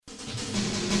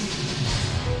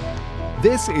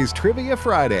This is Trivia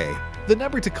Friday. The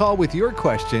number to call with your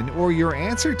question or your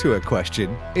answer to a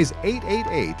question is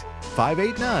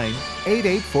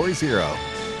 888-589-8840.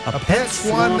 A pet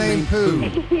swan named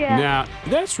Pooh. Yeah. Now,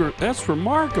 that's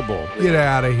remarkable. Get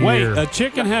out of Wait, here. a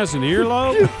chicken has an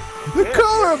earlobe? The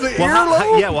color of the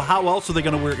earlobe. How else are they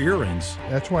going to wear earrings?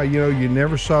 That's why, you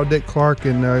never saw Dick Clark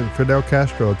and Fidel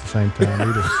Castro at the same time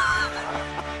either.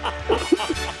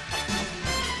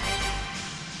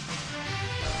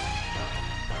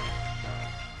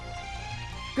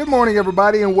 Good morning,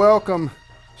 everybody, and welcome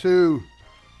to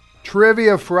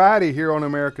Trivia Friday here on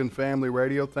American Family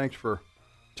Radio. Thanks for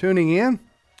tuning in,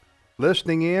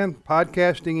 listening in,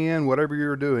 podcasting in, whatever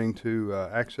you're doing to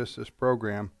access this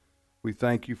program. We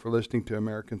thank you for listening to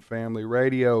American Family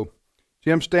Radio.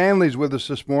 Jim Stanley's with us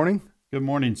this morning. Good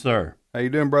morning, sir. How you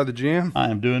doing, Brother Jim?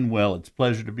 I am doing well. It's a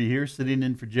pleasure to be here sitting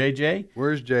in for JJ.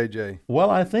 Where's JJ?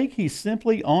 Well, I think he's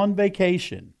simply on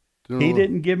vacation. He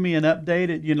didn't give me an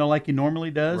update, like he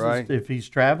normally does if he's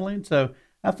traveling. So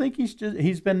I think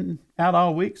he's been out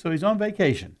all week, so he's on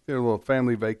vacation. Did a little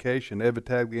family vacation. Ed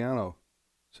Vitagliano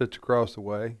sits across the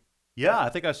way. Yeah, I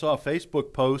think I saw a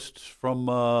Facebook post from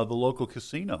the local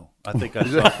casino. I think I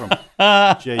saw from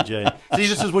JJ. See,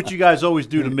 this is what you guys always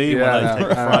do to me when I take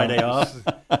a Friday off.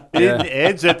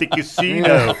 Ed's at the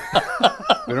casino.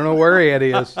 We don't know where Ed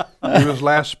is. He was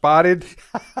last spotted.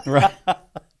 Right.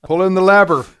 Pulling the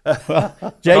lever.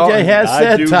 JJ has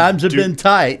said times have been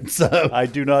tight. So I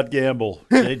do not gamble.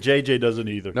 JJ doesn't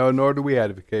either. No, nor do we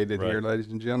advocate it here, ladies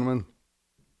and gentlemen.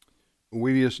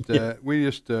 We just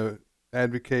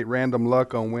advocate random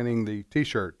luck on winning the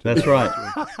T-shirt. That's right.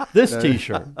 This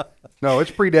T-shirt. No,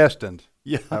 it's predestined.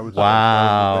 Yeah.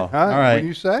 Wow. Huh? All right. What do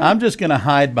you say? I'm just going to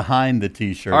hide behind the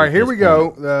T-shirt. All right, here we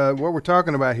go. What we're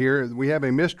talking about here, we have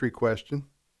a mystery question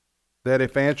that,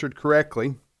 if answered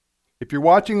correctly, if you're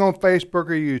watching on Facebook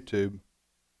or YouTube,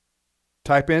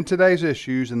 type in today's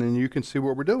issues, and then you can see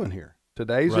what we're doing here.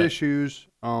 Today's issues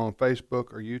on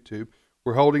Facebook or YouTube.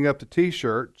 We're holding up the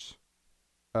T-shirts,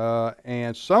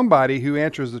 and somebody who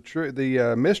answers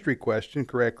the mystery question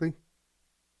correctly,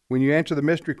 when you answer the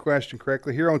mystery question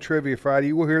correctly, here on Trivia Friday,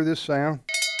 you will hear this sound.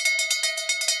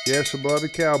 Yes, a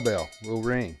beloved cowbell will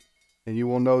ring. And you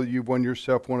will know that you've won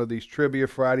yourself one of these Trivia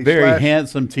Friday very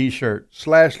handsome T-shirts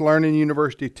 / Learning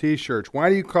University T-shirts. Why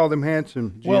do you call them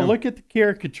handsome, Jim? Well, look at the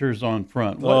caricatures on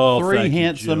front. Three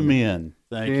handsome men.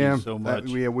 Thank you so much.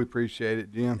 We appreciate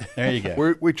it, Jim. There you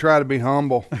go. We try to be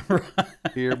humble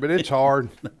here, but it's hard.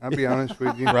 I'll be honest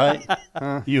with you. Right?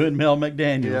 You and Mel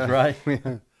McDaniels, right?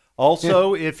 Yeah.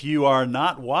 Also, if you are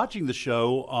not watching the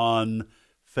show on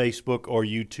Facebook or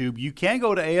YouTube, you can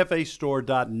go to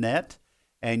afastore.net.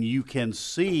 And you can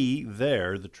see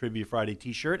there the Trivia Friday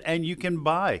T-shirt, and you can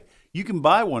buy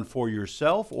one for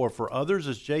yourself or for others,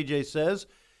 as JJ says.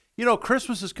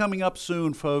 Christmas is coming up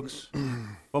soon, folks.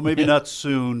 Well, maybe not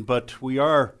soon, but we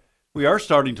are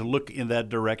starting to look in that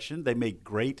direction. They make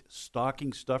great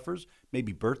stocking stuffers.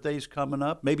 Maybe birthdays coming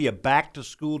up. Maybe a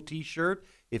back-to-school T-shirt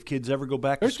if kids ever go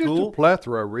back to school. There's just a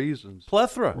plethora of reasons.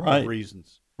 Of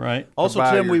reasons. Right. Also,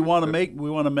 Tim, we want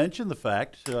to mention the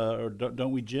fact, or don't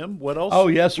we, Jim? What else? Oh,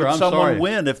 yes, sir. Would someone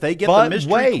win if they get the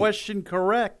mystery question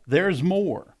correct? There's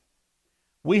more.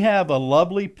 We have a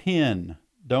lovely pin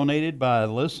donated by a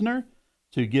listener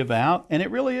to give out, and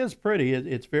it really is pretty.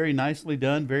 It's very nicely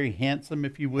done, very handsome,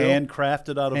 if you will.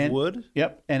 Handcrafted out of wood.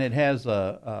 Yep, and it has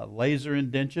a laser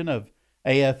indentation of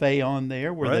AFA on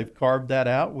there where they've carved that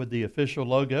out with the official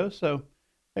logo. So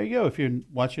there you go. If you're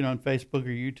watching on Facebook or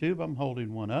YouTube, I'm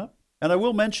holding one up. And I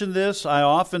will mention this. I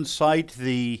often cite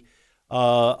the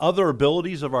other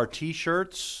abilities of our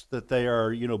T-shirts, that they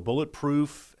are,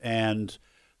 bulletproof and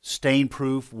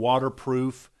stain-proof,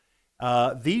 waterproof.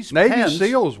 These Navy pens,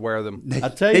 SEALs wear them. I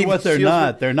tell you what, they're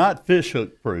not. They're not fish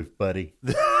hook proof, buddy.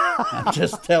 I'm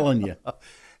just telling you.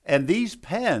 And these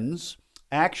pens,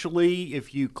 actually,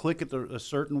 if you click it a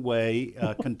certain way,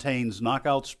 contains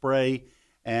knockout spray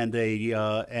and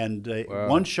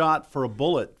one shot for a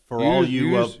bullet for all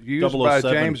you used by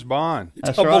James Bond.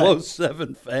 That's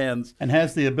 007 fans. And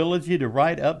has the ability to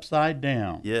write upside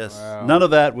down. Yes. Wow. None of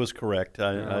that was correct.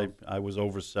 I was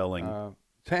overselling.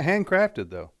 Handcrafted,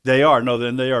 though. They are. No,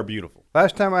 then they are beautiful.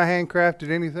 Last time I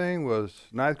handcrafted anything was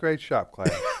 9th grade shop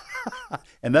class.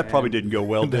 And that probably didn't go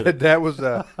well, did it? That was,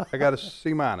 I got a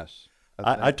C-.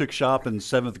 I took shop in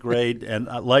 7th grade, and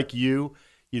like you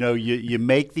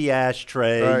make the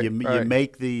ashtray, you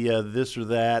make the this or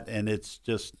that, and it's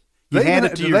just you hand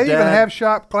it to your dad. Do they even have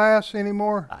shop class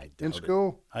anymore in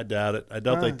school? I doubt it. I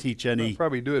doubt they teach any. They'll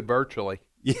probably do it virtually.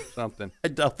 Yeah. Something. I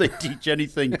doubt they teach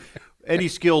anything any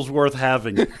skills worth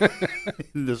having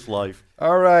in this life.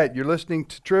 All right, you're listening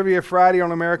to Trivia Friday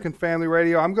on American Family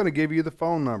Radio. I'm going to give you the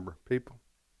phone number, people.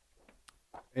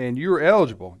 And you're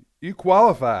eligible. You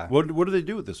qualify. What do they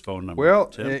do with this phone number? Well,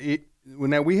 Tim?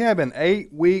 now we have an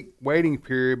 8-week waiting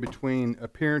period between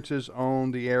appearances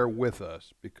on the air with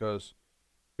us because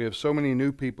we have so many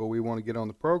new people we want to get on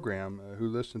the program who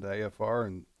listen to AFR,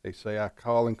 and they say, I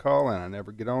call and I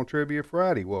never get on Trivia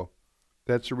Friday. Well,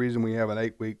 that's the reason we have an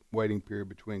 8-week waiting period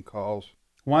between calls.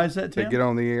 Why is that, To Tim? get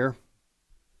on the air.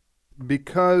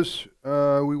 Because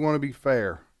we want to be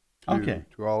fair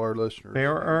to all our listeners.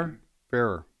 Fairer.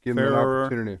 Give them an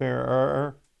opportunity.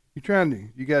 Fairer.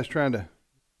 You guys trying to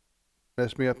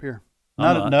mess me up here?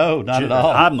 Not at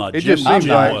all. I'm not. It Jim, just seems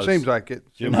Jim like was. it. Seems like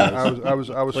it. Jim I was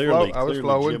Clearly,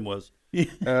 flowing. Jim was.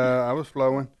 I was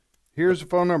flowing. Here's the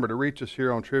phone number to reach us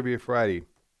here on Trivia Friday.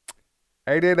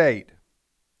 888.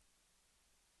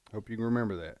 Hope you can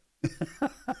remember that.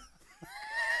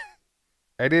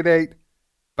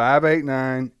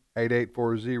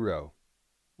 888-589-8840.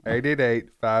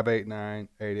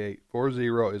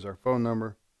 888-589-8840 is our phone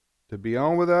number to be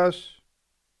on with us.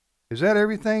 Is that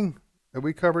everything? Have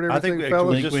we covered everything, I think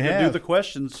fellas? we just we do have. the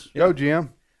questions. Go,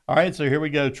 Jim. All right, so here we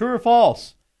go. True or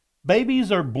false?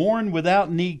 Babies are born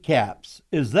without kneecaps.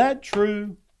 Is that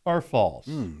true or false?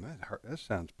 That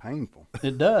sounds painful.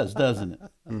 It does, doesn't it?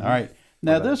 All right.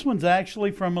 Now, this one's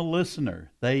actually from a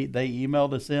listener. They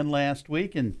emailed us in last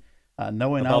week, and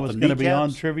knowing I About was the going to be on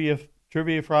kneecaps?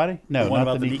 Trivia Friday. No, The one not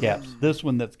about the the kneecaps. kneecaps? This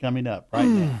one that's coming up right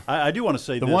now. I do want to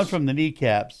say The this. one from the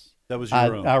kneecaps. That was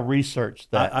your own. I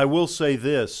researched that. I will say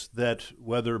this, that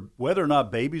whether or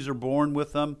not babies are born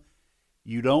with them,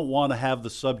 you don't want to have the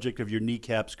subject of your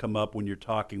kneecaps come up when you're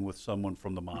talking with someone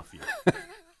from the mafia.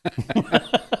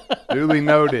 Duly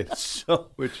noted.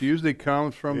 So Which usually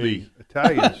comes from the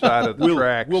Italian side of the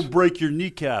tracks. we'll break your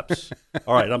kneecaps.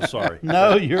 All right, I'm sorry.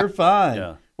 No, you're fine.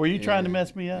 Yeah. Were you trying to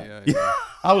mess me up? Yeah.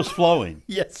 I was flowing.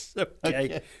 Yes.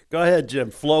 Okay. Go ahead,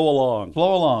 Jim. Flow along.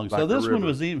 Flow along. Like so a this one river.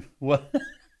 was even what?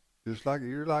 Just like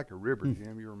you're like a river,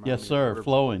 Jim. You remind Yes, me of a sir. river.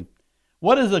 Flowing.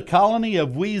 What is a colony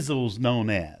of weasels known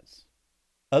as,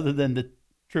 other than the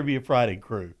Trivia Friday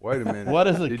crew? Wait a minute. What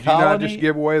is a Did you not colony? just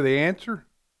give away the answer?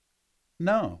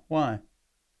 No. Why?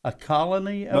 A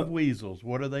colony of weasels.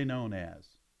 What are they known as?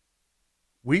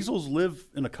 Weasels live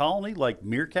in a colony like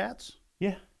meerkats?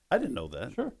 Yeah. I didn't know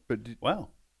that. Sure. But Wow.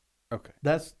 okay,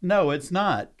 No, it's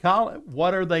not.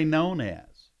 What are they known as?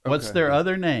 What's Okay. their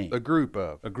other name? a group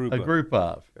of. A group A of. group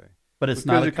of. Okay. But it's Because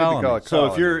not a it could be colony. called So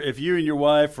colony. if you and your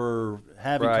wife are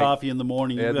having Right. coffee in the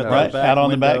morning, you Yeah, got no. the Right, back out on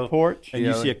the window, back porch. and you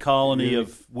Yeah, see a colony you-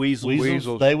 of weasels.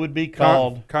 Weasels, they would be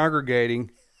called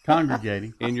Congregating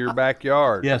congregating. in your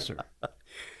backyard. Yes, sir.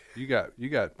 You got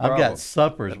I've got problems.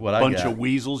 suppers. What I bunch got. of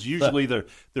weasels. Usually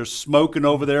they're smoking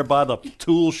over there by the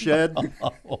tool shed.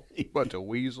 bunch of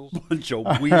weasels. Bunch of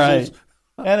All weasels. right.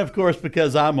 And of course,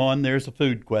 because I'm on, there's a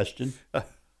food question.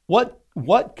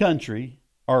 What country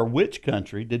or which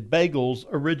country did bagels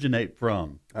originate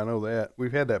from? I know that.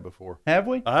 We've had that before. Have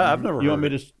we? I've never You heard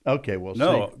want me it. to? Okay, well,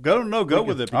 No, see. go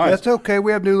with it. All right. Because That's okay.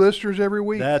 We have new listeners every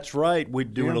week. that's right. We're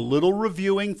doing Yeah. a little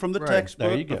reviewing from the Right. textbook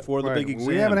There you go. before the Right. big exam.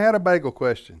 We haven't had a bagel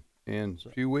question in a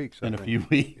few weeks. I In a think. few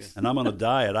weeks. and I'm on a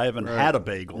diet. I haven't had a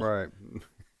bagel. Right.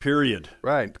 Period.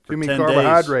 Right. Too many 10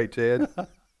 carbohydrates, Ed.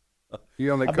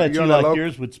 You only I bet you only like low-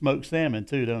 yours with smoked salmon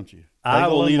too, don't you? I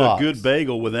Bagel will and eat lox. a good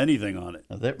bagel with anything on it.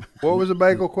 Now, there- What was the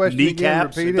bagel question again?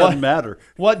 Kneecaps, Repeat it it. doesn't matter.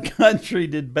 What country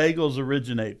did bagels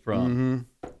originate from?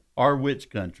 Mm-hmm. Or which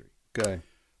country? Okay.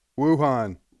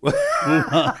 Wuhan.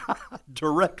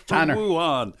 Direct from China.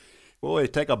 Wuhan. Boy,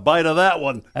 take a bite of that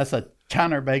one. That's a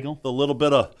China bagel. A little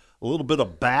bit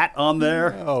of bat on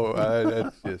there. Oh,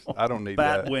 that's just, I don't need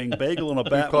Bat that. wing, bagel and a Too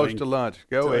bat close wing. to lunch.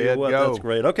 Go Tell you Ed, what, go. That's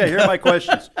great. Okay, here are my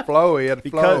questions. Flow, Ed,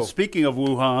 Because flow. speaking of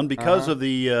Wuhan, because of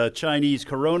the Chinese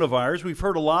coronavirus, we've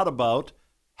heard a lot about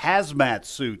hazmat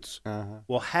suits.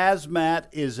 Well, hazmat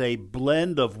is a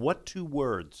blend of what two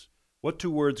words? What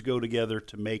two words go together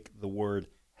to make the word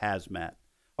hazmat?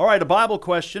 All right, a Bible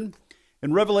question.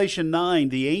 In Revelation 9,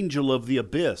 the angel of the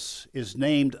abyss is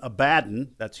named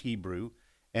Abaddon, that's Hebrew,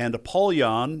 and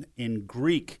Apollyon in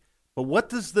Greek. But what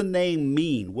does the name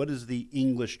mean? What is the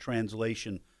English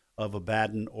translation of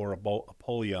Abaddon or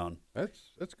Apollyon?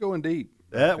 That's going deep.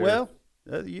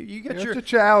 You get It's your a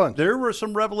challenge. There were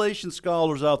some Revelation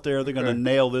scholars out there. They're going to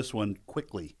nail this one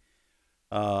quickly.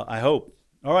 I hope.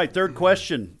 All right, third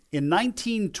question. In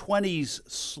 1920s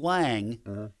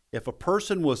slang, if a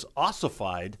person was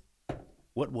ossified,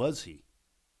 what was he?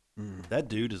 That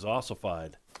dude is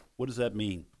ossified. What does that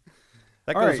mean?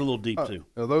 That All goes right. a little deep too.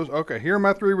 Are those okay? Here are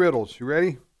my three riddles. You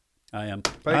ready? I am.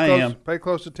 Pay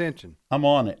close attention. I'm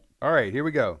on it. All right, here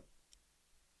we go.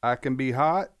 I can be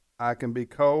hot, I can be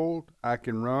cold, I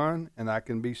can run, and I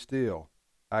can be still.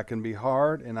 I can be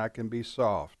hard, and I can be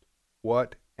soft.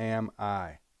 What am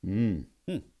I?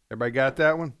 Everybody got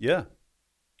that one? Yeah.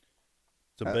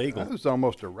 It's a bagel. That was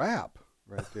almost a rap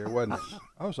right there, wasn't it?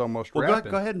 I was almost Well,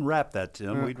 rapping. go ahead and wrap that,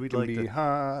 Tim. It We'd can like be to.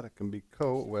 hot, it can be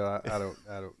cold. Well, I don't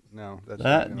know. That's not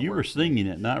That gonna you work. were singing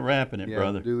it, not rapping it, Yeah,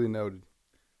 brother. duly noted.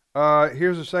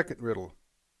 Here's a second riddle.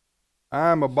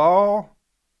 I'm a ball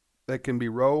that can be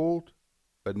rolled,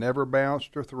 but never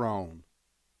bounced or thrown.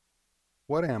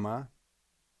 What am I?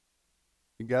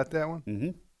 You got that one? Mm-hmm.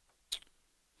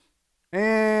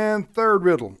 And third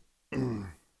riddle.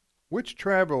 Which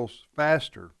travels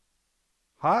faster,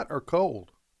 hot or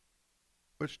cold?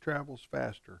 Which travels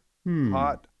faster,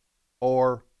 hot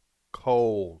or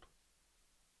cold?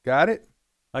 Got it?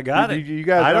 I got it. You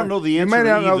guys, I don't know the answer. You may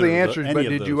not know to the either of answers, any but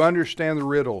of did you those. understand the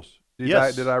riddles?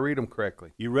 Yes. Did I read them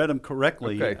correctly? You read them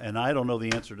correctly, Okay. and I don't know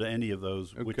the answer to any of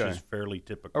those, which Okay. is fairly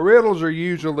typical. Riddles are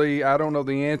usually, I don't know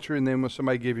the answer, and then when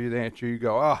somebody gives you the answer, you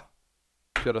go,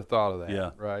 should have thought of that.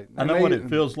 Yeah. Right. I know what it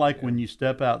feels like when you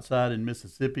step outside in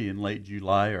Mississippi in late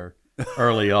July or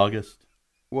early August.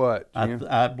 What? Jim?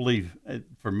 I believe,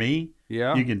 for me,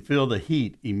 Yeah. you can feel the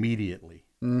heat immediately,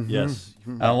 Yes.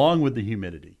 Mm-hmm. along with the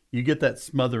humidity. You get that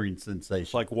smothering sensation.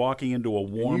 It's like walking into a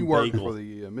warm You work bagel. for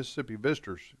the Mississippi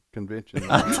Visitors Convention.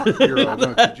 Bureau,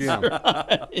 don't you, Jim?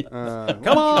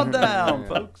 Come on down,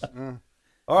 folks.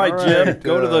 All right, Jim.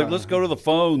 Let's go to the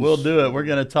phones. We'll do it. We're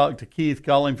going to talk to Keith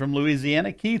calling from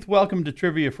Louisiana. Keith, welcome to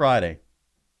Trivia Friday.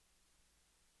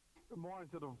 Good morning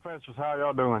to the professors. How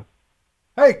y'all doing?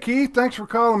 Hey, Keith, thanks for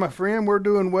calling, my friend. We're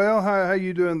doing well. How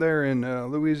you doing there in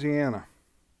Louisiana?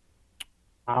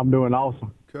 I'm doing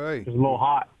awesome. Okay. It's a little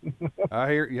hot. I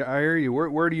hear you.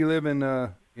 Where do you live in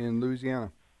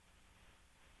Louisiana?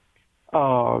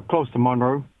 Close to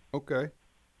Monroe. Okay.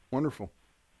 Wonderful.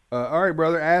 All right,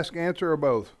 brother. Ask, answer, or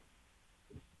both?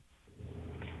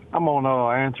 I'm on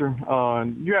answer.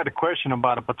 You had a question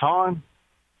about a baton.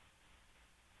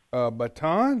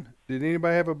 Baton? Did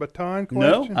anybody have a baton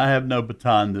No. question? I have no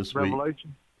baton this week.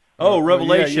 Revelation. Oh,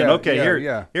 Revelation. yeah, Okay,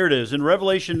 yeah. here it is. In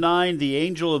Revelation 9, the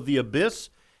angel of the abyss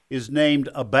is named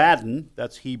Abaddon,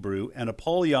 that's Hebrew, and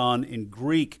Apollyon in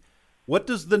Greek. What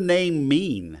does the name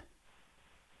mean?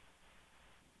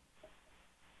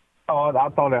 Oh, I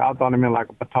thought it meant like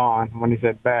a baton when he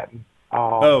said baton.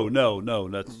 Oh, no,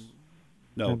 that's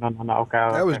no. No. Okay.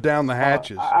 That was down the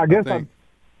hatches. I guess think.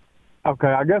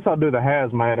 I guess I'll do the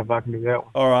hazmat if I can do that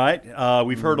one. All right.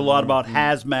 We've heard a lot about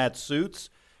hazmat suits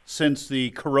since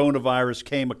the coronavirus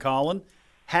came a-calling.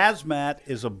 Hazmat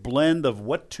is a blend of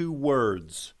what two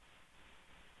words?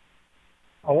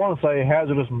 I want to say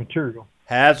hazardous material.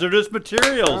 Hazardous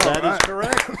materials. All That is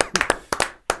right.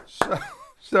 correct.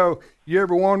 So, you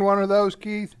ever worn one of those,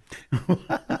 Keith?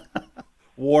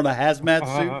 Worn a hazmat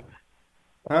suit?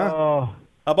 How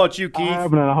about you, I Keith?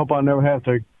 haven't, and I hope I never have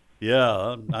to.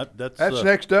 Yeah, that's That's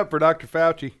next up for Dr.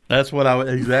 Fauci. That's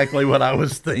exactly what I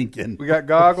was thinking. We got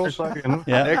goggles. Second.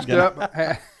 Yeah, Next got- up,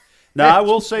 Now, I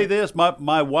will say this.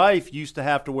 My wife used to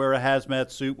have to wear a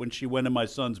hazmat suit when she went in my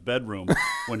son's bedroom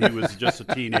when he was just a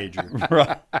teenager.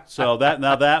 Right. So that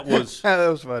was, that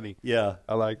was funny. yeah.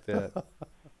 I like that.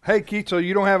 Hey, Keith, so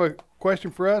you don't have a question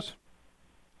for us?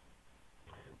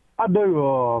 I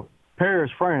do.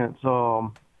 Paris, France.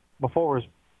 Before it was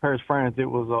Paris, France, it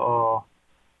was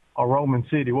a Roman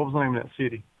city. What was the name of that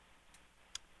city?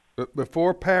 But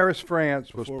before Paris,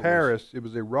 France was Before it Paris, it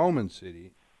was a Roman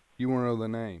city. You want to know the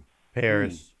name?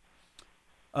 Paris.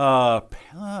 Don't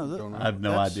know. I have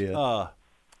no idea. All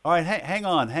right, hang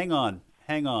on. Hang on.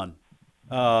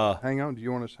 Do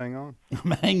you want us to hang on?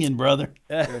 I'm hanging, brother.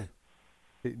 Ed's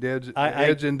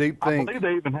in deep I think. believe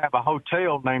they even have a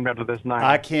hotel named after this name.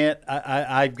 I can't.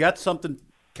 I've got something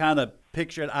kind of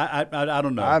pictured. I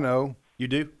don't know. I know. You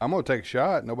do? I'm going to take a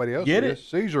shot. Nobody else Get is.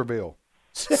 Caesarville.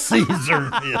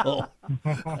 Caesarville.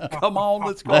 Come on,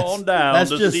 let's go on down.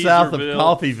 That's to just south of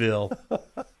Caesarville.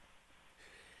 Coffeeville.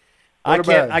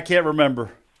 I can't remember.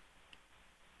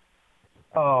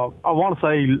 I want to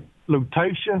say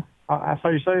Lutetia. That's how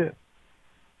you say it.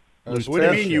 What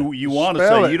do you mean you want to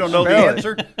Spell say? it. You don't know the Spell it.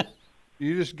 answer?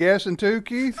 You just guessing too,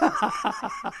 Keith?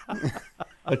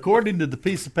 According to the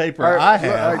piece of paper All right, I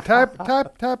have. all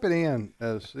right, type it in.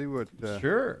 See what.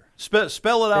 Sure.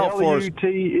 Spell it out for us.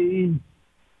 Lutetia.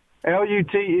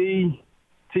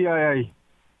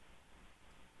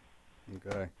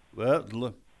 Okay.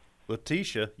 Well,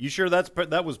 Letitia, you sure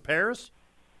that was Paris?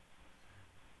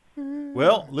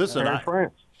 Well, listen, Paris,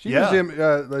 France. She Yeah.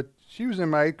 was in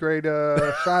my 8th grade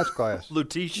science class.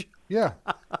 Letitia. Yeah.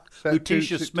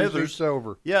 Lutetia Smithers.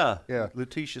 Silver. Yeah. Yeah.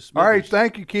 Lutetia Smithers. All right.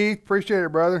 Thank you, Keith. Appreciate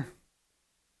it, brother.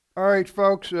 All right,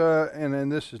 folks. And then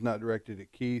this is not directed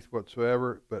at Keith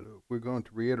whatsoever, but we're going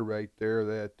to reiterate there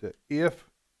that if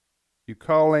you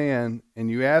call in and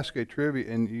you ask a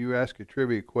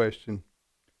trivia question,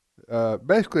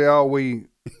 basically all we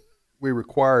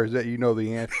require is that you know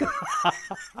the answer.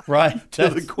 Right. To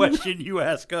the question you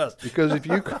ask us. Because if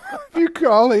you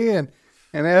call in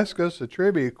and ask us a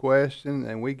trivia question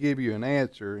and we give you an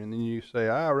answer and then you say,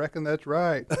 I reckon that's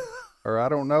right, or I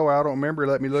don't know, I don't remember,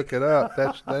 let me look it up,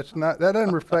 that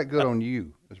doesn't reflect good on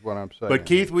you, is what I'm saying. But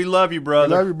Keith, we love you, brother.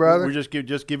 We love you, brother. We're just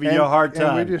giving you a hard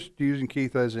time. And we're just using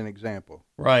Keith as an example.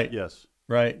 Right. Yes.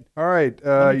 Right. All right.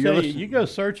 Let me tell you, you go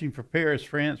searching for Paris,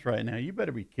 France right now, you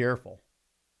better be careful.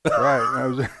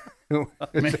 Right.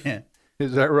 Man.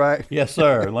 Is that right? Yes,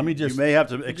 sir. Let me just. You may have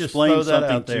to explain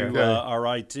something to Okay.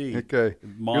 our IT. Okay. monitors.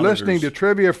 You're listening to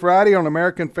Trivia Friday on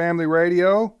American Family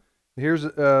Radio. Here's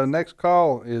next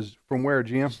call is from where,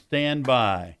 Jim? Stand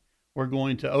by. We're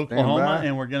going to Oklahoma,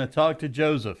 and we're going to talk to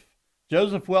Joseph.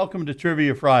 Joseph, welcome to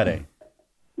Trivia Friday.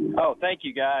 Oh, thank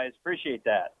you, guys. Appreciate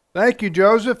that. Thank you,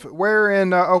 Joseph. Where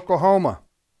in Oklahoma?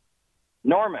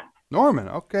 Norman. Norman.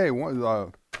 Okay.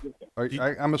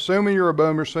 I'm assuming you're a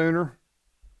Boomer Sooner.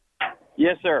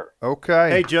 Yes, sir.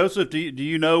 Okay. Hey, Joseph, do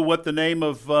you know what the name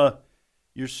of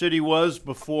your city was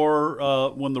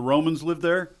before when the Romans lived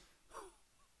there?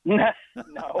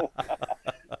 No.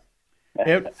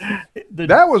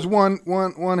 That was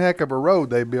one heck of a road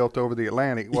they built over the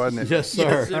Atlantic, wasn't it? Yes,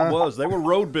 sir. Yes, it was. They were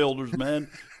road builders, man.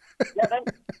 Yeah, they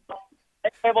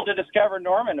were able to discover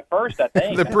Norman first, I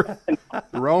think. The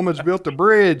Romans built a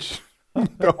bridge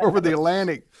over the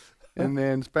Atlantic and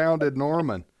then founded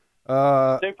Norman.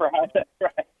 Super high. That's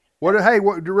right.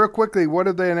 Real quickly, what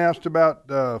have they announced about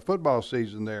football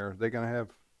season there? Are they going to have?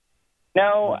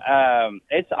 No,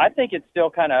 I think it's still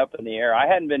kind of up in the air. I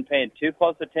hadn't been paying too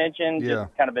close attention,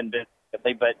 just kind of been busy.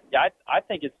 But I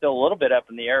think it's still a little bit up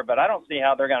in the air, but I don't see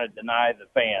how they're going to deny the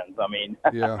fans. I mean,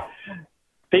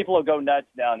 people will go nuts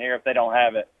down here if they don't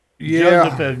have it. Yeah.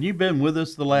 Joseph, have you been with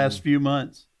us the last few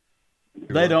months?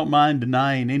 They don't mind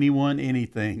denying anyone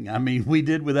anything. I mean, we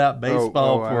did without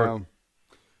baseball I know.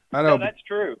 No, that's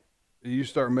true. You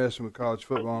start messing with college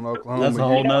football in Oklahoma, That's a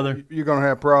whole nother. You're going to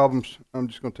have problems. I'm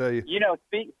just going to tell you. You know,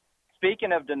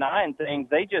 speaking of denying things,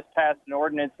 they just passed an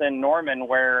ordinance in Norman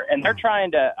and they're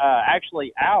trying to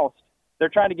actually oust. They're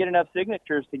trying to get enough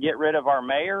signatures to get rid of our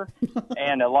mayor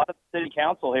and a lot of the city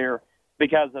council here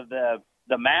because of the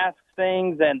mask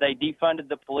things, and they defunded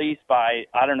the police by,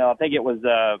 I don't know, I think it was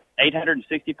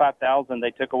 $865,000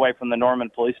 they took away from the Norman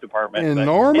Police Department. In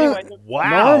Norman? Anyway,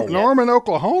 Wow. Norman,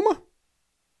 Oklahoma?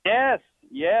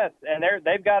 Yes, and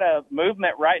they've got a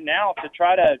movement right now to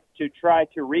try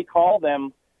to recall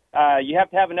them. You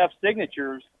have to have enough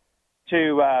signatures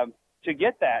to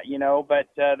get that, but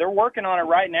they're working on it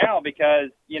right now because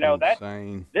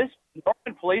this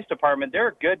Norman Police Department,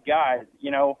 they're good guys.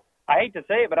 I hate to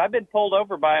say it, but I've been pulled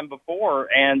over by them before,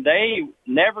 and they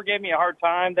never gave me a hard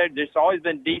time. They've just always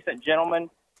been decent gentlemen.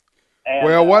 And,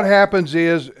 well, what happens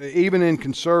is, even in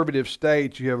conservative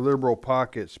states, you have liberal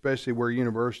pockets, especially where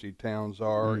university towns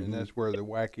are, and that's where the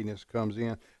wackiness comes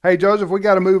in. Hey, Joseph, we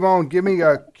got to move on. Give me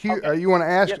a cue. You want to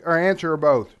ask or answer or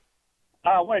both?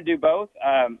 I want to do both.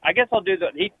 I guess I'll do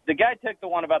the guy took the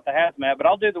one about the hazmat, but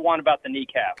I'll do the one about the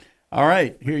kneecap. All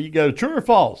right, here you go. True or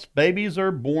false? Babies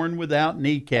are born without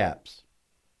kneecaps.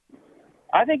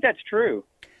 I think that's true.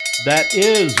 That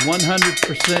is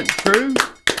 100% true.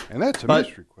 And that's a but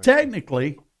mystery question.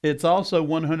 Technically, it's also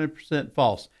 100%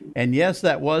 false. And yes,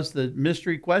 that was the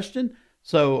mystery question.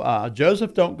 So,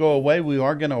 Joseph, don't go away. We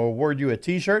are going to award you a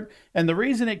T-shirt. And the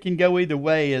reason it can go either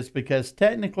way is because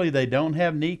technically they don't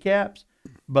have kneecaps,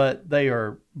 but they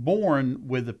are born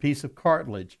with a piece of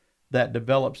cartilage that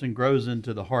develops and grows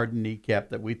into the hardened kneecap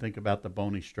that we think about the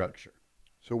bony structure.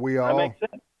 So we That makes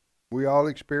sense. all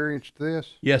experienced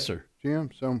this, Yes, sir. Jim.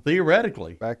 So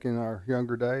Theoretically. back in our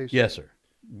younger days. Yes, sir.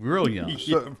 Real young.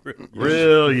 So,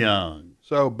 Real young.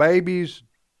 so babies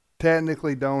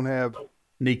technically don't have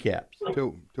Kneecaps.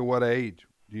 to what age?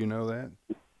 Do you know that?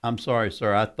 I'm sorry,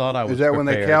 sir. I thought I was Is that when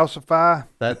they prepared. calcify?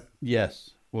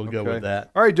 Yes, we'll go Okay. with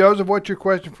that. All right, Joseph, what's your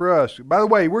question for us? By the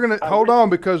way, we're going to hold on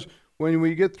because when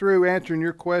we get through answering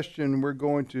your question, we're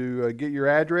going to get your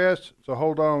address. So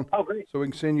hold on. Oh, great. So we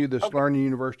can send you the Learning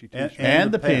University T-shirt.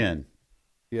 And the pen.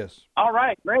 Yes. All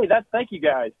right, great. Thank you,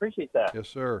 guys. Appreciate that. Yes,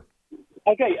 sir.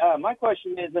 Okay, my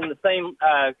question is in the same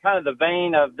kind of the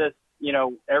vein of this,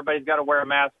 everybody's got to wear a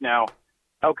mask now.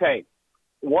 Okay,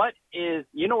 what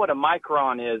what a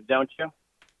micron is, don't you?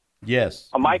 Yes.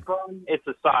 A micron, it's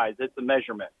a size, it's a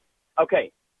measurement.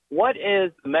 Okay. What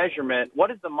is the measurement?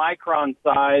 What is the micron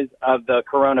size of the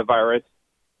coronavirus?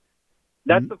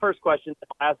 That's the first question.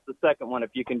 I'll ask the second one if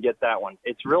you can get that one.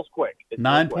 It's real quick. It's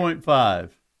 9.5.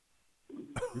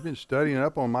 You've been studying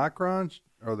up on microns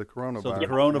or the coronavirus? So the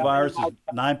coronavirus is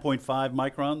 9.5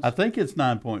 microns? I think it's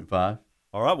 9.5.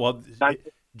 All right. Well,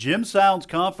 Jim sounds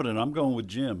confident. I'm going with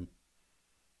Jim.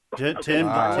 Tim,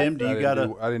 do you got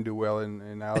to? I didn't do well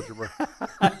in algebra.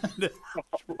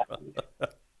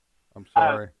 I'm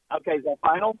sorry. Okay, is that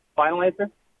final answer?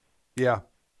 Yeah.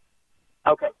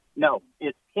 Okay, no,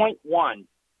 it's 0.1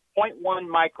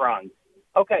 microns.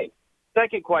 Okay,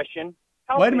 second question.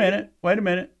 Wait a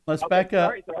minute. Let's back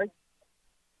up. Sorry.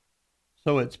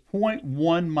 So it's 0.1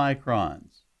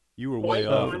 microns. You were way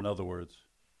off, in other words.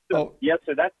 Oh, yes,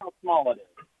 sir. That's how small it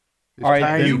is. It's all right.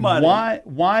 tiny. Then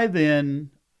why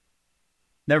then?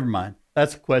 Never mind.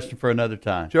 That's a question for another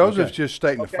time. Joseph's just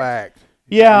stating the fact.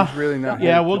 Yeah. He's really not.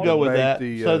 Yeah, we'll go with that.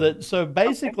 The, So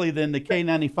basically, then the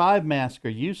K95 masks are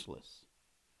useless.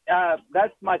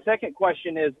 That's my second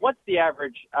question is, what's the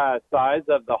average size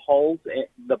of the holes,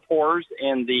 the pores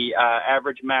in the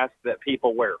average mask that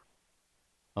people wear?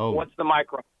 Oh. What's the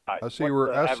micron size? I see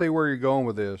where you're going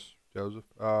with this, Joseph.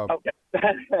 Okay.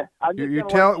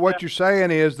 What you're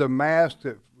saying is the mask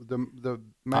that the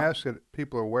mask that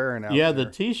people are wearing out Yeah, there.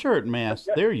 the T-shirt masks,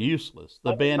 they're useless.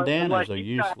 The bandanas are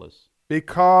useless.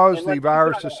 Because the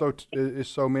virus is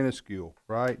so minuscule,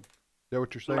 right? Is that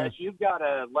what you're saying? Unless you've got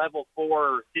a level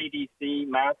 4 CDC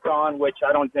mask on, which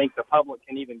I don't think the public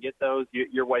can even get those,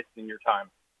 you're wasting your time.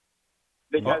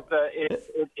 Because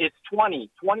it's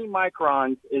 20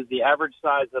 microns is the average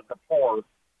size of the pores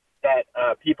that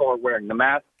people are wearing, the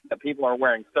mask that people are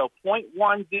wearing. So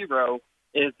 0.10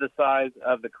 is the size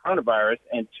of the coronavirus,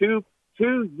 and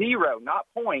 2.20, not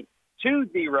 0.20,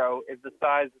 is the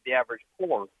size of the average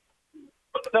pore.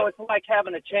 So it's like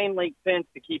having a chain link fence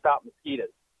to keep out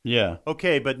mosquitoes. Yeah.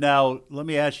 Okay, but now let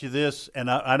me ask you this,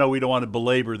 and I know we don't want to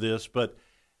belabor this, but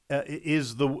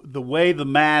is the way the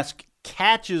mask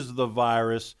catches the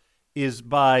virus is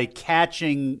by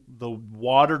catching the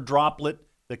water droplet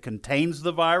that contains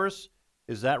the virus?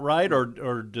 Is that right,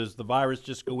 or does the virus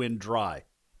just go in dry?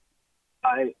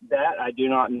 I do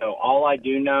not know. All I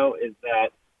do know is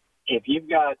that if you've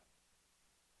got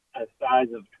a size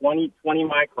of 20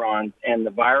 microns and the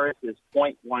virus is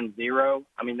 0.10,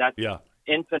 I mean, that's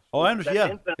infinite. Oh, I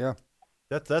understand. Yeah.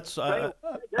 That's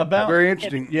about very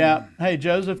interesting. Yeah. Hey,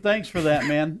 Joseph, thanks for that,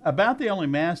 man. About the only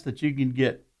mask that you can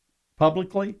get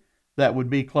publicly that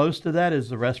would be close to that is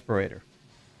the respirator.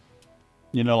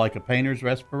 You know, like a painter's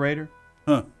respirator.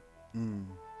 Huh.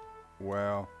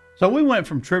 Wow. So we went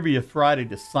from Trivia Friday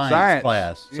to science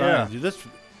class. Yeah.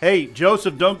 Hey,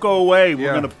 Joseph, don't go away.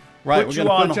 We're going to put you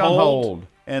on hold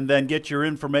and then get your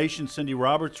information. Cindy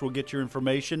Roberts will get your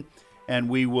information, and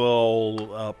we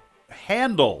will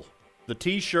handle the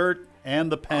T-shirt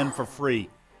and the pen for free.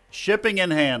 Shipping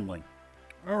and handling.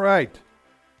 All right.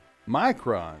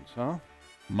 Microns, huh?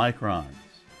 Microns.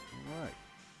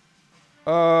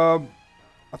 All right.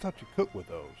 I thought you cook with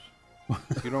those.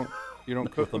 You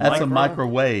don't cook with That's micron? a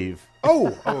microwave.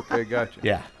 Oh, okay, gotcha.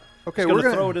 Yeah. Okay, we're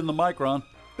going to throw it in the micron.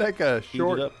 Take a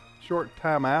short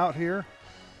time out here,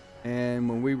 and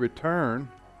when we return,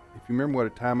 if you remember what a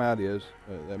timeout is,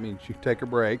 that means you take a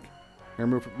break.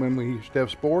 Remember when we used to have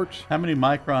sports? How many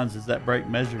microns is that break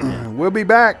measured in? We'll be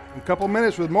back in a couple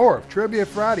minutes with more of Trivia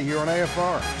Friday here on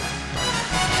AFR.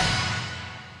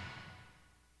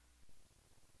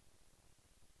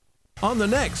 On the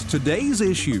next Today's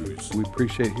Issues. We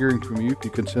appreciate hearing from you. You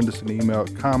can send us an email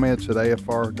at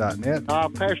comments@afr.net. I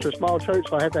pastor a small church,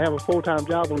 so I have to have a full-time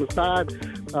job on the side.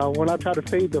 When I try to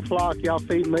feed the flock, y'all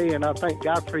feed me, and I thank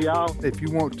God for y'all. If you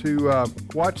want to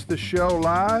watch the show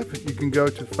live, you can go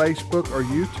to Facebook or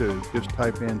YouTube. Just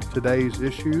type in Today's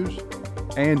Issues,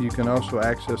 and you can also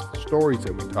access the stories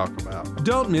that we talk about.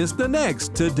 Don't miss the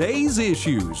next Today's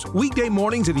Issues. Weekday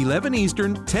mornings at 11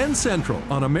 Eastern, 10 Central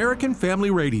on American Family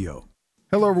Radio.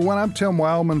 Hello, everyone. I'm Tim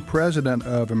Wildman, president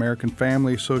of American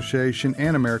Family Association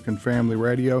and American Family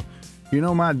Radio. You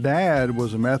know, my dad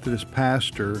was a Methodist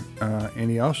pastor, and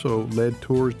he also led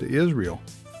tours to Israel.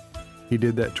 He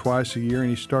did that twice a year, and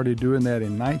he started doing that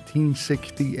in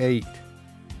 1968.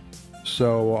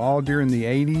 So all during the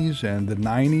 80s and the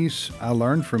 90s, I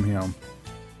learned from him.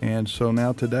 And so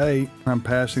now today, I'm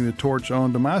passing the torch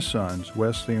on to my sons,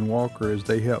 Wesley and Walker, as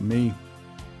they help me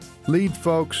lead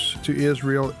folks to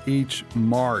Israel each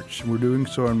March. We're doing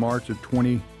so in March of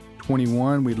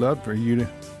 2021. We'd love for you to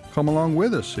come along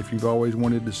with us. If you've always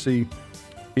wanted to see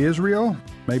Israel,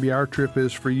 maybe our trip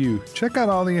is for you. Check out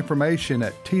all the information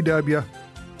at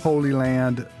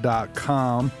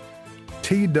twholyland.com,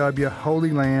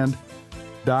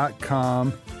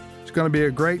 twholyland.com. It's going to be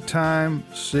a great time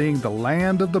seeing the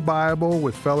land of the Bible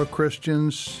with fellow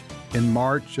Christians in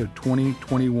March of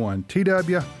 2021.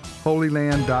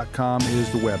 twholyland.com is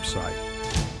the website.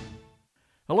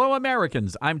 Hello,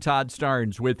 Americans. I'm Todd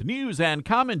Starnes with news and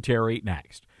commentary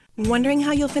next. Wondering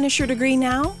how you'll finish your degree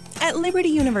now? At Liberty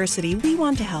University, we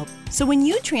want to help. So when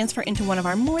you transfer into one of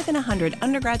our more than 100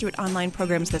 undergraduate online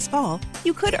programs this fall,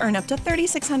 you could earn up to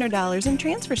 $3,600 in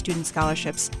transfer student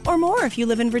scholarships, or more if you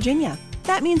live in Virginia.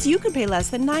 That means you could pay less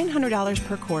than $900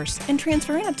 per course and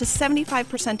transfer in up to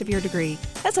 75% of your degree.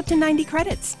 That's up to 90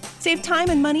 credits. Save time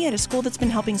and money at a school that's been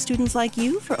helping students like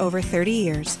you for over 30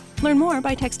 years. Learn more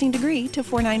by texting degree to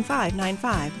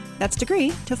 49595. That's degree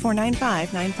to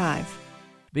 49595.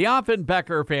 The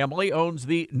Offenbecker family owns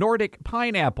the Nordic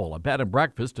Pineapple, a bed and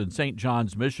breakfast in St.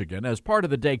 John's, Michigan. As part of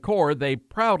the decor, they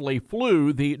proudly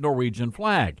flew the Norwegian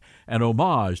flag, an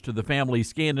homage to the family's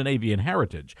Scandinavian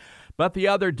heritage. But the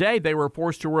other day, they were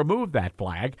forced to remove that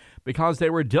flag because they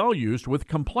were deluged with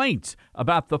complaints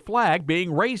about the flag being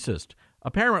racist.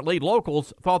 Apparently,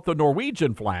 locals thought the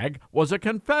Norwegian flag was a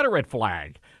Confederate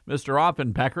flag. Mr.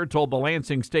 Offenbecker told the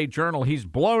Lansing State Journal he's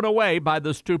blown away by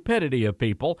the stupidity of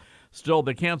people. Still,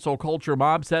 the cancel culture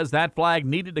mob says that flag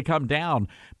needed to come down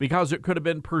because it could have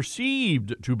been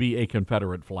perceived to be a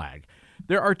Confederate flag.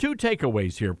 There are two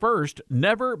takeaways here. First,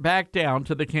 never back down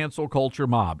to the cancel culture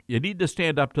mob. You need to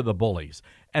stand up to the bullies.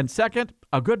 And second,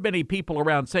 a good many people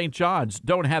around St. John's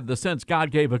don't have the sense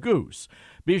God gave a goose.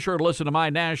 Be sure to listen to my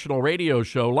national radio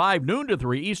show live noon to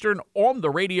 3 Eastern on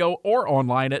the radio or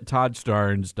online at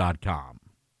toddstarnes.com.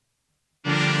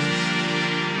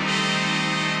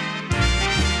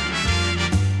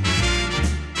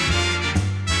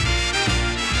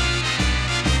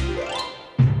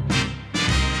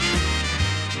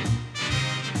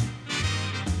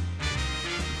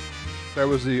 That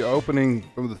was the opening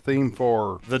of the theme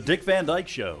for The Dick Van Dyke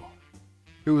Show.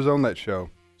 Who was on that show?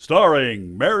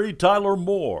 Starring Mary Tyler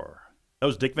Moore. That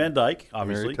was Dick Van Dyke,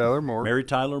 obviously. Mary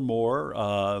Tyler Moore.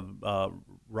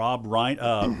 Rob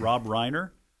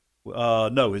Reiner.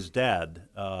 No, his dad.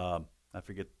 I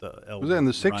forget the. Was that in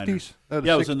the 60s?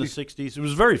 Yeah, it was in the 60s. It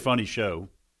was a very funny show.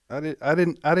 I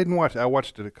didn't watch it. I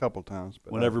watched it a couple times.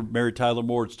 But whenever Mary Tyler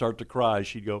Moore would start to cry,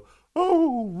 she'd go,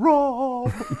 "Oh,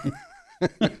 Rob."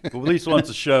 Well, at least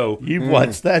once a show. You've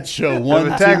watched that show the too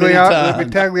many times. The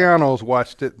Vitaglianos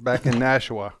watched it back in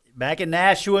Nashua. Back in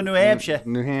Nashua, New Hampshire.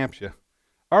 New Hampshire.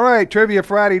 All right, Trivia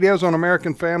Friday deals on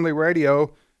American Family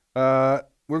Radio. We're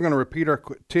going to repeat our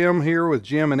Tim here with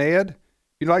Jim and Ed. If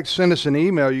you'd like to send us an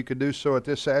email, you could do so at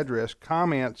this address,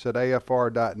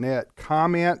 comments@afr.net.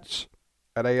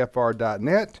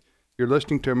 Comments@afr.net. You're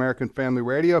listening to American Family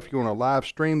Radio. If you want to live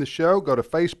stream the show, go to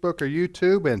Facebook or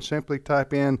YouTube and simply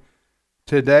type in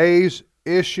today's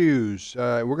issues.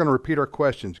 We're going to repeat our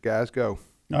questions, guys. Go.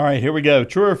 All right, here we go.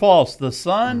 True or false? The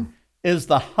sun is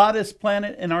the hottest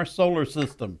planet in our solar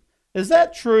system. Is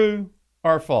that true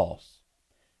or false?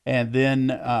 And then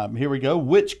here we go.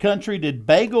 Which country did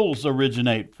bagels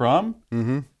originate from?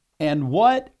 Mm-hmm. And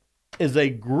what is a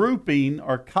grouping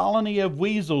or colony of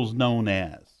weasels known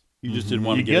as? You just didn't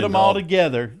want to get them all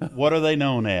together. What are they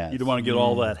known as? You didn't want to get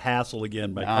all that hassle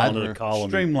again by calling it a colony.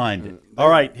 Streamlined it. All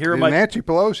right, here are my. Nancy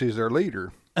Pelosi's their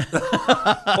leader. Ooh.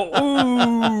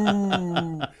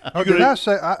 Oh, did I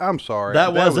say? I'm sorry.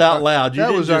 That was out loud. You that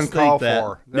didn't was just uncalled think that.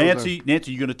 for. Nancy,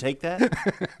 you going to take that?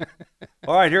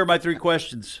 All right, here are my three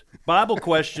questions. Bible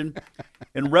question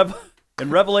in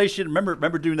Revelation.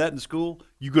 Remember doing that in school?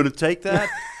 You going to take that?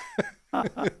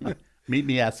 Meet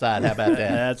me outside. How about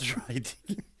that? That's right.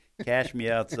 Cash me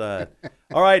outside.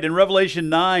 All right, in Revelation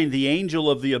 9, the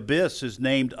angel of the abyss is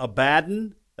named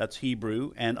Abaddon, that's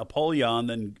Hebrew, and Apollyon,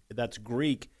 then that's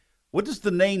Greek. What does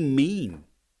the name mean?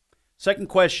 Second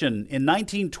question, in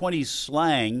 1920s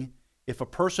slang, if a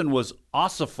person was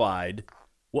ossified,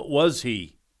 what was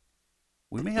he?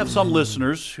 We may have some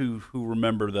listeners who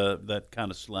remember that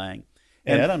kind of slang.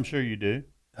 And Ed, I'm sure you do.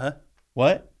 Huh?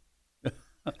 What?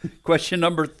 Question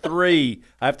number 3.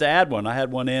 I have to add one. I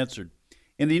had one answered.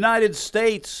 In the United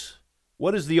States,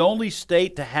 what is the only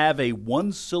state to have a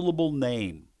one-syllable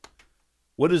name?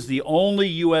 What is the only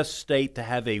U.S. state to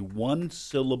have a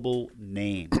one-syllable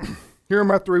name? Here are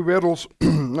my 3 riddles.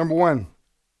 Number 1,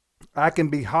 I can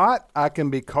be hot, I can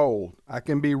be cold. I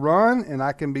can be run, and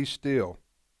I can be still.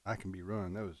 I can be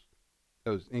run. That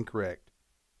was incorrect.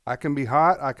 I can be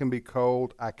hot, I can be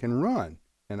cold. I can run,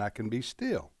 and I can be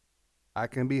still. I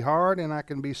can be hard, and I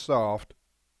can be soft.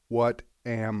 What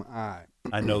am I?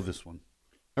 I know this one.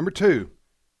 Number 2,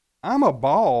 I'm a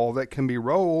ball that can be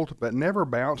rolled but never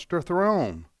bounced or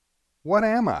thrown. What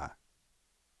am I?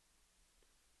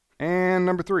 And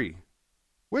number 3,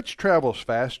 which travels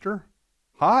faster,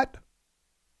 hot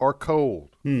or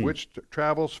cold? Which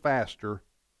travels faster,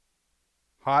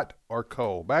 hot or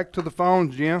cold? Back to the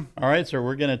phones, Jim. All right, sir.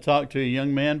 We're going to talk to a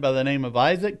young man by the name of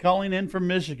Isaac calling in from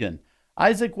Michigan.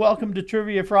 Isaac, welcome to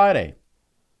Trivia Friday.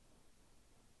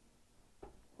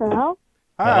 Hello?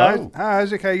 Hi,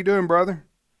 Isaac. How you doing, brother?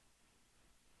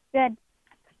 Good.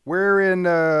 Where in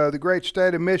the great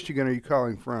state of Michigan are you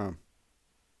calling from?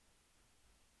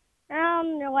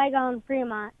 Newaygo and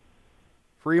Fremont.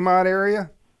 Fremont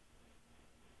area?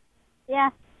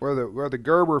 Yeah. Where the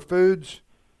Gerber Foods?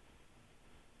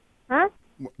 Huh?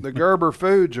 The Gerber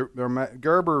Foods are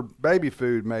Gerber baby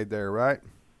food made there, right?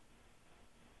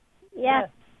 Yeah.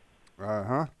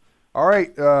 Uh-huh. All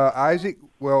right, Isaac.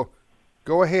 Well,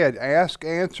 go ahead. Ask,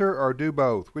 answer, or do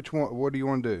both. Which one? What do you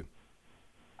want to do?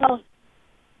 Both.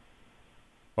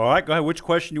 All right, go ahead. Which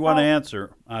question do you want to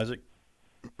answer, Isaac?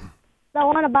 The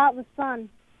one about the sun.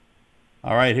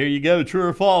 All right, here you go. True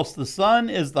or false? The sun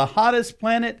is the hottest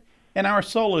planet in our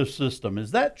solar system.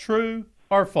 Is that true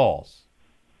or false?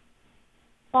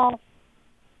 False.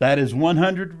 That is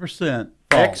 100% false.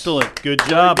 Excellent. Good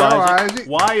job, There you go, Isaac.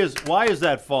 Isaac. Why is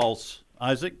that false,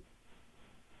 Isaac?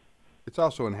 It's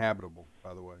also inhabitable,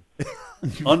 by the way.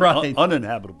 Right.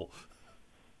 Uninhabitable.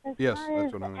 Yes,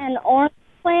 that's what I mean. An orange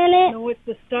planet? No, it's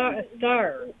the star. A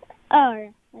star.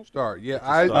 Oh. Star. Yeah,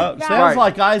 Isaac. Sounds right.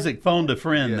 like Isaac phoned a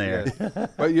friend Yeah, there. yeah.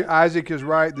 But Isaac is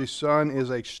right. The sun is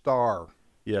a star.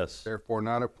 Yes. Therefore,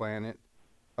 not a planet.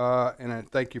 And I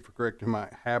thank you for correcting my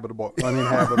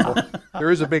uninhabitable.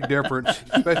 There is a big difference,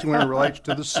 especially when it relates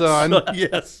to the sun.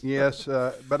 Yes. Yes.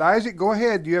 But Isaac, go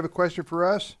ahead. Do you have a question for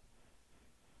us?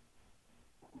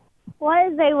 What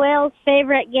is a whale's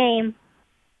favorite game?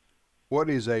 What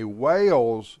is a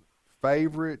whale's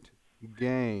favorite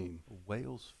game?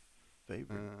 Whale's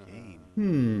favorite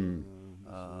game.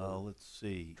 Let's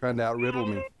see. Trying to outriddle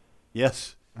me.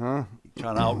 Yes. Huh?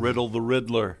 Trying to outriddle the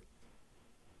Riddler.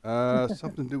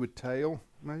 Something to do with tail,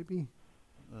 maybe?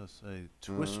 Let's say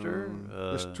Twister.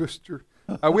 This Twister.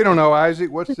 We don't know,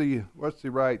 Isaac. What's the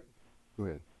right? Go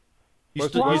ahead.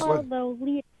 Follow the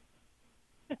leader.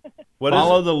 What is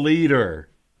Follow it? the leader.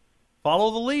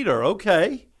 Follow the leader.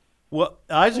 Okay. Well,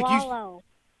 Isaac, Swallow.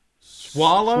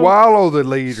 Swallow? Swallow the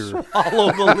leader.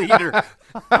 Follow the leader.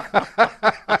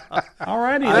 All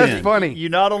righty That's then. funny. You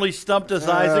not only stumped us,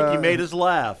 Isaac, you made us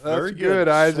laugh. That's Very good,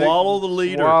 Isaac. Swallow the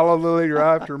leader. Swallow the leader.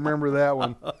 I have to remember that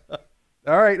one.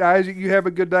 All right, Isaac, you have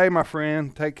a good day, my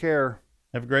friend. Take care.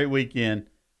 Have a great weekend.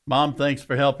 Mom, thanks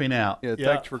for helping out. Yeah,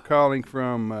 thanks for calling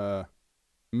from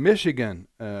Michigan.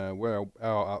 Well,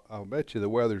 I'll bet you the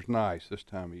weather's nice this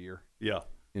time of year. Yeah.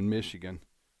 In Michigan.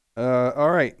 All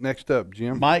right, next up,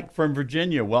 Jim. Mike from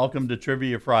Virginia, welcome to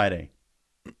Trivia Friday.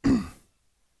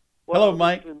 Hello,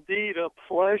 Mike. It's indeed a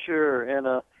pleasure and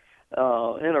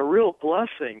a real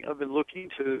blessing. I've been looking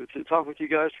to talk with you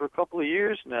guys for a couple of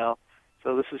years now,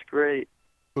 so this is great.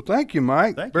 Well, thank you,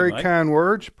 Mike. Thank you, Very Mike. kind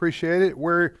words. Appreciate it.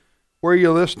 Where are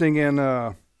you listening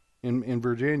in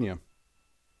Virginia?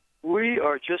 We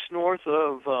are just north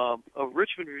of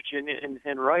Richmond, Virginia, in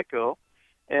Henrico,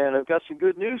 and I've got some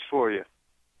good news for you.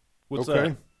 What's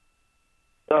okay.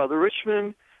 The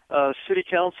Richmond City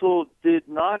Council did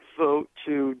not vote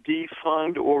to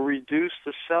defund or reduce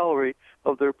the salary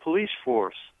of their police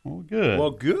force. Well, good.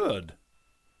 Well, good.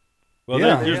 Well,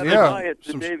 Yeah, then They just- had a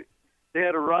riot they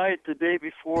had a riot the day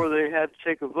before they had to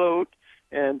take a vote,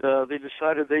 and they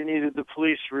decided they needed the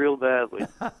police real badly.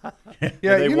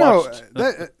 Yeah, They you watched.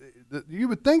 know, you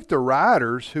would think the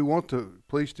rioters who want the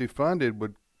police defunded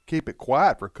would keep it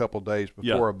quiet for a couple of days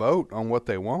before a vote on what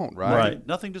they want, right? Right.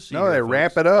 Nothing to see. No, here, they folks.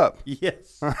 ramp it up.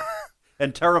 Yes.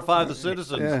 And terrify the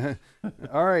citizens. Yeah.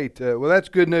 All right. Well, that's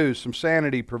good news. Some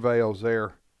sanity prevails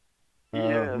there,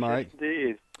 Yes, Mike.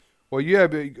 indeed. Well, you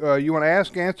have you want to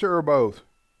ask, answer, or both?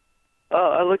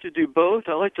 I'd like to do both.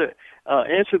 I'd like to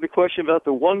answer the question about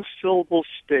the one-syllable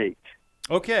state.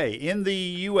 Okay. In the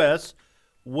U.S.,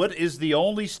 what is the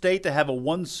only state to have a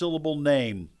one-syllable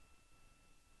name?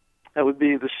 That would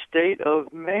be the state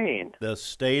of Maine. The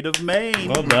state of Maine.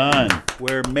 Well done.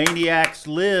 Where maniacs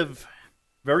live.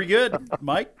 Very good,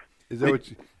 Mike. Is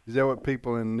that what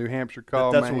people in New Hampshire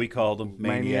call? That's what we called them,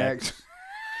 maniacs.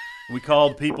 We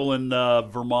called people in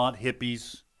Vermont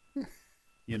hippies.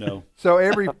 You know. So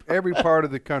every part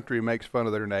of the country makes fun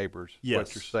of their neighbors. Yes.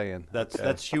 What you're saying?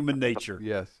 That's human nature.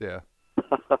 Yes. Yeah.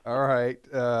 All right.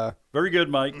 Very good,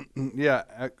 Mike. Yeah.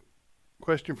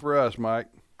 Question for us, Mike.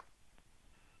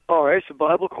 All right, it's a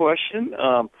Bible question.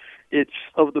 It's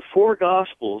of the four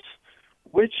Gospels,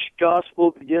 which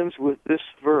Gospel begins with this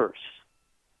verse?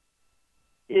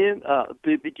 in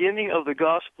the beginning of the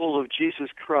gospel of Jesus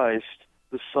Christ,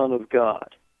 the Son of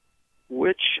God.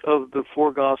 Which of the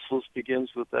four gospels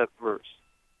begins with that verse?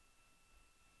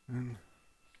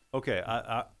 Okay,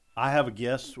 I have a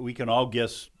guess. We can all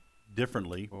guess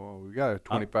differently. Oh, we got a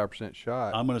 25%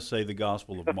 shot. I'm going to say the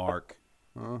Gospel of Mark.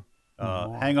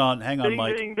 Hang on, Ding,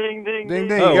 Mike. ding, ding, ding, Ding, ding.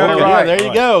 ding. Oh, You got it yeah, right. there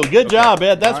you go. Good job,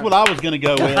 Ed. That's what I was going to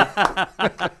go with.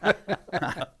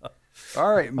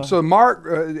 All right. So, Mark,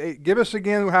 give us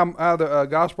again how the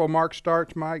Gospel of Mark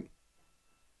starts, Mike.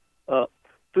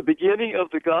 The beginning of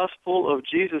the gospel of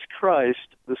Jesus Christ,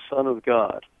 the Son of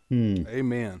God.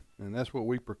 Amen. And that's what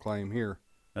we proclaim here.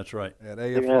 That's right. At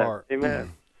AFR.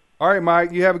 Amen. All right,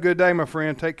 Mike. You have a good day, my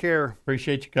friend. Take care.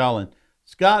 Appreciate you calling.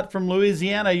 Scott from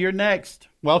Louisiana, you're next.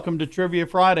 Welcome to Trivia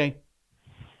Friday.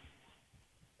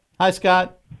 Hi,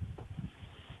 Scott.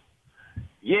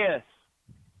 Yes.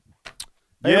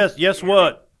 Yes,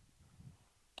 what?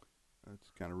 That's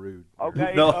kind of rude.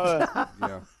 Okay. No.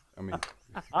 Yeah, I mean.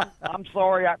 I'm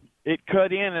sorry. It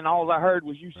cut in, and all I heard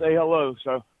was you say hello.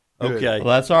 So. Okay. Well,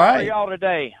 that's all How are right. y'all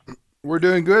today? We're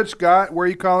doing good, Scott. Where are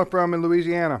you calling from in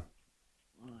Louisiana?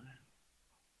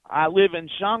 I live in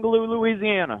Shongaloo,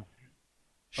 Louisiana.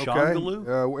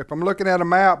 Shongaloo? If I'm looking at a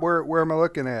map, where am I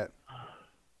looking at?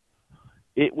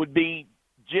 It would be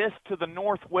just to the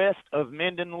northwest of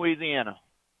Minden, Louisiana.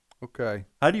 Okay.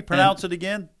 How do you pronounce it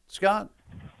again, Scott?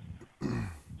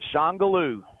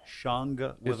 Shongaloo.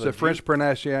 It's the French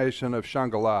pronunciation of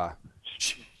Shangri-La.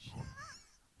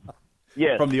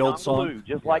 Yes. From the old Shongaloo, song?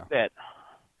 just like that.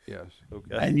 Yes.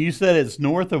 Okay. And you said it's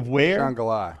north of where?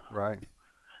 Shangri-La, right?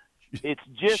 It's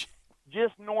just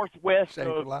northwest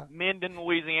Shangri-La. of Minden,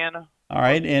 Louisiana. All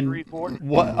right, and Shreveport.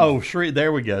 what? Oh, Shreve.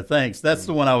 There we go. Thanks. That's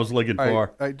the one I was looking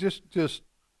for. Hey, just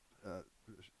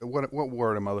what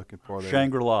word am I looking for there?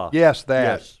 Shangri-La. Yes,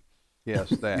 that. Yes,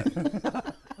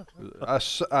 that.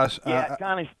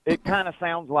 It kind of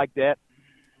sounds like that.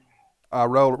 I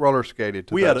roller skated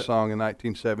to We had that a- song in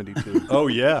 1972. Oh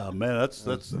yeah, man, that's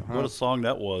what a song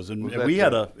that was. And Was and that we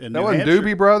had a in that New wasn't Hampshire,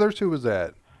 Doobie Brothers. Who was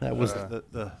that? That was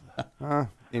the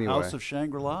Anyway. House of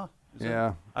Shangri-La. Is that-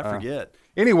 Yeah, I forget.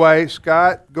 Anyway,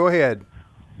 Scott, go ahead.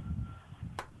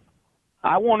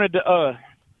 I wanted to,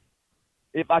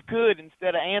 if I could,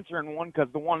 instead of answering one, because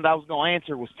the one that I was going to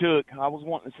answer was took, I was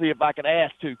wanting to see if I could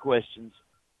ask two questions.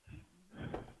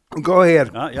 Go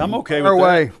ahead. I'm okay Fire with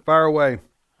away. that. Fire away.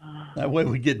 That way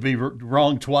we get to be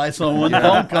wrong twice on one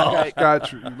phone call.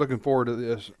 Scott's looking forward to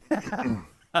this.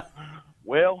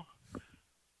 Well,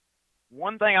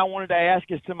 one thing I wanted to ask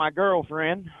is to my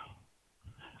girlfriend.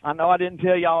 I know I didn't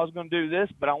tell y'all I was going to do this,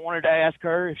 but I wanted to ask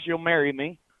her if she'll marry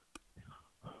me.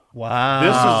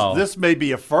 Wow. This may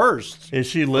be a first. Is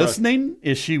she listening?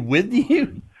 Is she with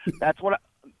you? That's what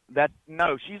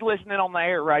no, she's listening on the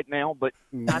air right now, but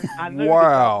I knew that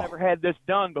Wow. y'all never had this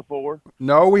done before.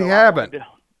 No, we So I haven't. wanted to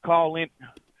call in.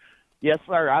 Yes,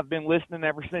 sir. I've been listening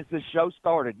ever since this show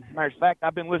started. Matter of fact,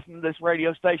 I've been listening to this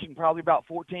radio station probably about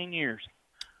 14 years.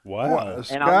 Wow.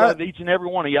 And I love each and every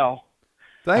one of y'all.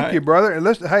 Thank you, brother. And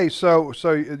listen, hey, so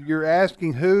you're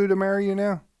asking who to marry you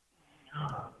now?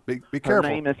 Be Her careful.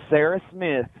 name is Sarah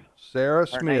Smith. Sarah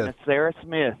Her name Smith. is Sarah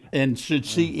Smith. And should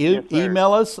she Yes, sir.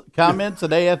 email us comments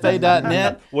at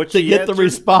afa.net What's to the get the answer?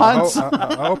 response?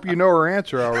 I hope you know her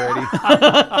answer already.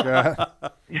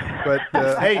 But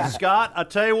Hey, Scott, I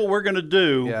tell you what we're going to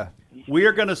do. Yeah. We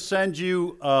are going to send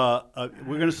you. We're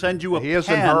going to send you a his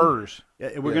pen. and hers.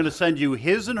 We're going to send you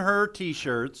his and her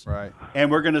T-shirts. Right.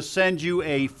 And we're going to send you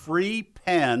a free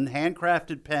pen,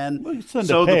 handcrafted pen. Well, you send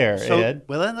a pair, Ed.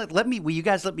 Well, then let me. Will you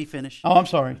guys let me finish? Oh, I'm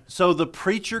sorry. So the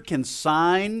preacher can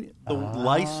sign the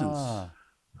license.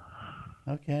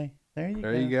 Okay. There you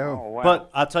There you go. Oh, wow. But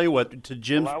I'll tell you what. To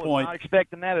Jim's Well, I was point. not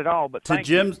expecting that at all, but To thank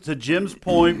you. Jim's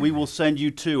point, we will send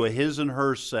you two, a his and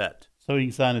her set. So he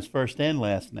can sign his first and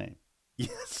last name.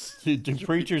 Yes. Do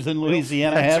preachers in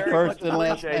Louisiana have Very first much and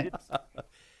last names? appreciated.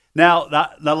 Now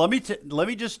let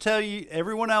me just tell you,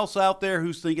 everyone else out there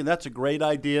who's thinking that's a great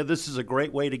idea. This is a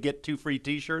great way to get 2 free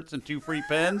T-shirts and 2 free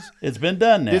pens. It's been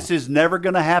done now. This is never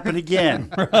going to happen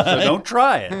again. So don't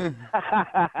try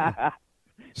it.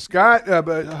 Scott,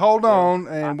 but hold on,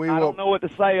 and we I will. don't know what to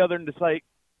say other than to say.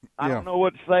 I Yeah. don't know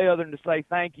what to say other than to say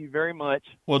thank you very much.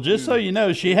 Well, just so you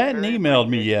know, she hadn't emailed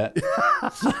me yet.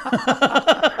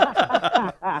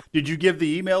 Did you give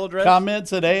the email address?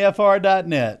 Comments at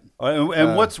afr.net.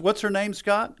 And what's her name,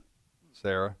 Scott?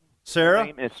 Sarah. Sarah? Her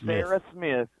name is Sarah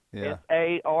Smith. Yeah.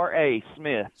 Sara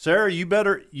Smith. Sarah, you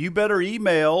better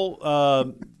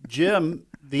email Jim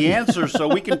the answer so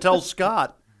we can tell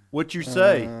Scott what you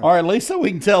say. Or at least so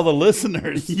we can tell the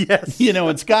listeners. Yes. You know,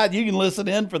 and Scott, you can listen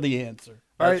in for the answer.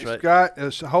 All That's right, right.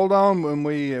 Scott, so hold on. When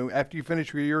we after you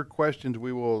finish with your questions,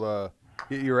 we will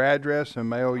get your address and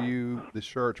mail you the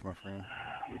shirts, my friend.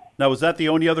 Now, was that the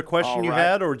only other question All you right.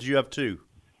 had, or did you have two?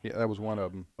 Yeah, that was one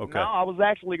of them. Okay. No, I was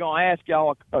actually going to ask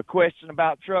y'all a question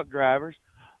about truck drivers,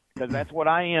 because that's what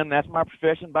I am. That's my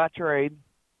profession by trade.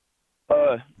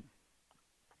 Do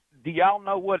y'all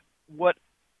know what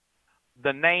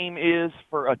the name is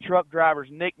for a truck driver's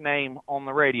nickname on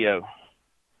the radio?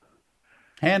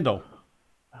 Handle.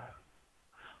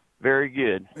 Very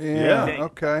good. Yeah.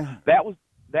 Okay. That was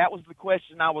the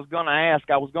question I was going to ask.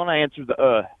 I was going to answer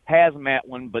the hazmat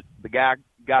one, but the guy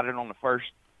got it on the first.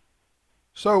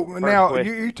 So now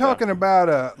question. you're talking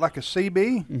about like a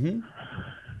CB. Mm-hmm.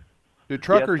 Do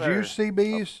truckers Yes, sir. use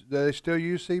CBs? Do they still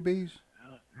use CBs?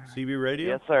 CB radio?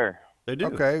 Yes, sir. They do.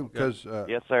 Okay, because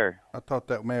Yes, sir. I thought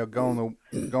that may have gone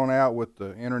out with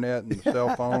the internet and the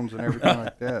cell phones and everything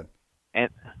like that.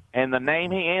 And the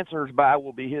name he answers by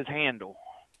will be his handle.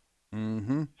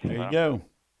 Mm-hmm. There you go.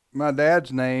 My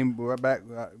dad's name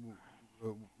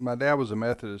my dad was a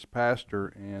Methodist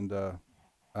pastor, and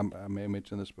I may have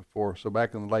mentioned this before. So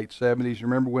back in the late 70s,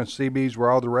 remember when CBs were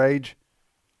all the rage?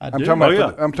 I'm talking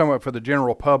about for the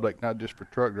general public, not just for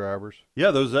truck drivers. Yeah,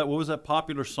 what was that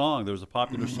popular song? There was a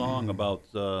popular song about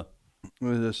Convoy.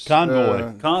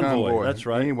 Convoy. That's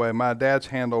right. Anyway, my dad's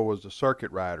handle was the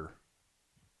circuit rider.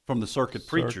 From the circuit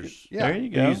preachers. Yeah. There you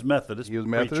go. He's Methodist. He was a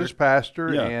Methodist preacher.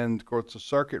 pastor, Yeah. and of course the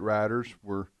circuit riders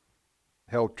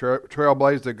helped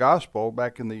trailblaze the gospel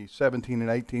back in the 17 and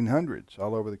 1800s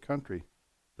all over the country.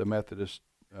 The Methodist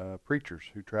preachers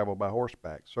who traveled by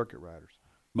horseback, circuit riders.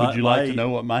 Would you like to know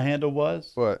what my handle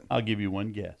was? What? I'll give you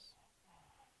one guess.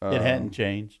 It hadn't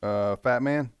changed. Fat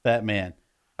Man? Fat Man.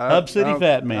 Hub City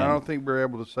Fat Man. I don't think we're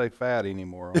able to say fat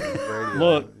anymore on the radio.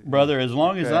 Look, brother, as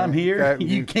long as I'm here, Okay,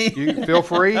 you can't. You feel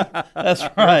free? That's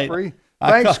right. Feel free.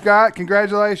 Thanks, Scott.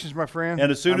 Congratulations, my friend.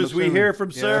 And as soon as we hear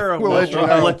from Sarah, we'll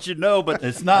let you know. But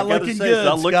it's not I gotta looking say, good, It's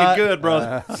not Scott. looking good,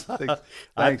 brother.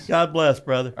 Thanks. God bless,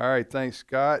 brother. All right, thanks,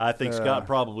 Scott. I think Scott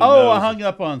probably Oh, knows. I hung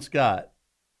up on Scott.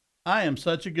 I am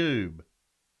such a goob.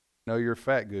 No, you're a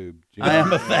fat goob. Jim. I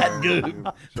am a fat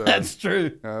goob. So, That's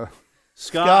true.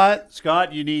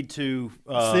 Scott, you need to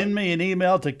send me an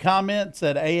email to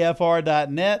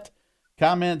comments@afr.net.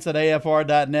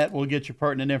 Comments@afr.net will get you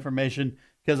pertinent information,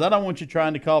 because I don't want you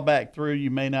trying to call back through.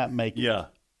 You may not make it. Yeah.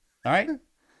 All right?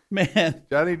 Man.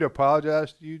 Do I need to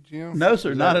apologize to you, Jim? No,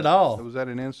 sir, not at all. Was that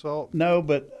an insult? No,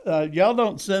 but y'all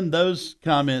don't send those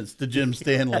comments to Jim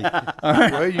Stanley. All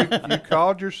right? Well, you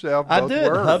called yourself I both did.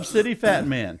 words. Hub City Fat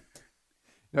Man.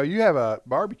 No, you have a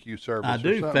barbecue service. I or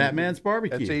do. something. Fat Man's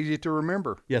Barbecue. That's easy to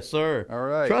remember. Yes, sir. All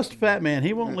right. Trust Fat Man.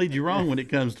 He won't lead you wrong when it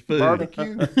comes to food.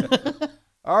 Barbecue.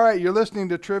 All right, you're listening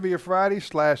to Trivia Friday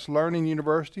 / Learning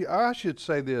University. I should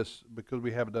say this because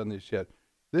we haven't done this yet.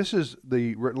 This is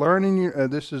the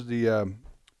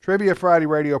Trivia Friday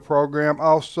radio program,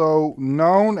 also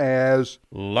known as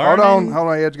Learning. Hold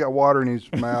on, Ed's got water in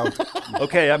his mouth.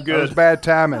 Okay, I'm good. That was bad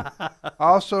timing.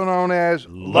 Also known as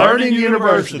Learning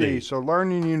University. So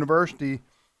Learning University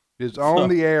is on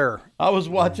the air. I was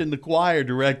watching the choir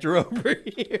director over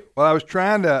here. Well, I was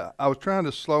trying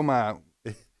to slow my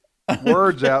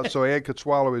words out so Ed could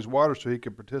swallow his water so he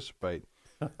could participate.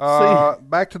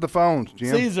 Back to the phones,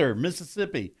 Jim. Caesar,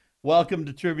 Mississippi. Welcome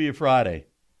to Trivia Friday.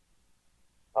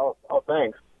 Oh,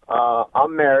 thanks.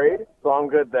 I'm married, so I'm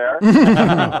good there.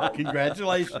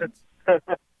 Congratulations.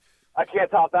 I can't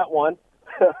top that one.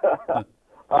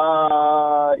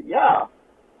 Yeah.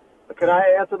 Can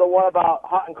I answer the one about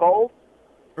hot and cold?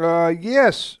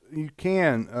 Yes, you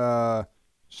can.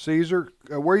 Caesar,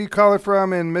 where are you calling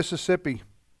from in Mississippi?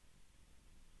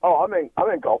 Oh, I'm in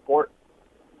Gulfport.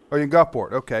 Oh, you're in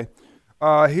Gulfport. Okay.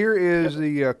 Here is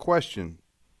the question.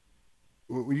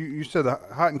 You said the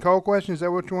hot and cold question. Is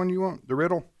that which one you want? The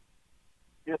riddle?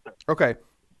 Yes, sir. Okay.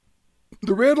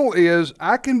 The riddle is,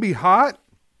 I can be hot.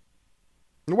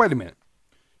 Wait a minute.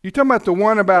 You talking about the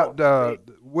one about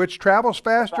which travels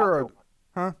faster? Or,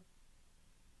 huh?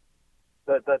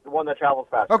 The one that travels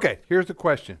faster. Okay, here's the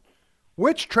question.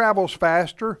 Which travels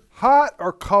faster, hot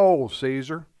or cold,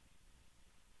 Caesar?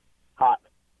 Hot.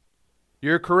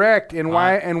 You're correct. And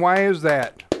why? And why is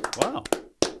that? Wow.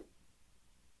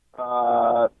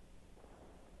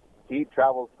 Heat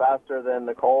travels faster than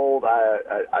the cold.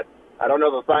 I don't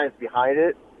know the science behind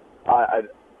it.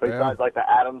 Besides, like the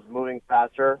atoms moving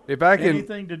faster. If I can,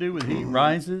 anything to do with heat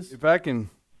rises. If I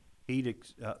can,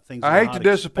 things. I hate to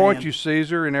disappoint you,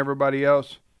 Caesar, and everybody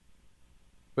else,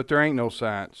 but there ain't no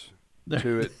science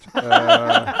to it.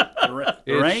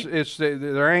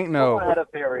 There ain't no. I had a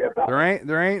theory about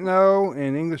There ain't no,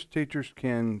 and English teachers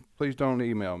can please don't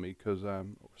email me because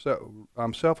I'm So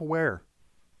I'm self-aware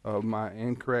of my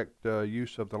incorrect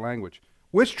use of the language.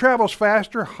 Which travels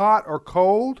faster, hot or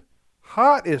cold?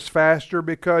 Hot is faster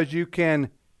because you can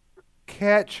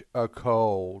catch a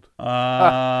cold.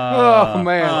 Oh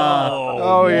man!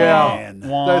 Yeah,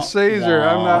 the Caesar.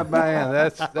 I'm not man.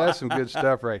 That's some good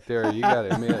stuff right there. You got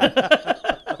to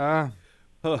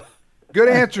admit. Good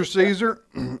answer, Caesar.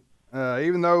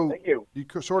 Even though Thank you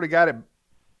sort of got it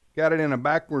in a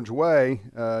backwards way,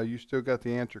 you still got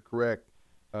the answer correct.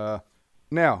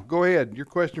 Now, go ahead. Your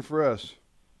question for us.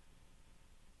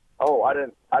 Oh, I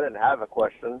didn't have a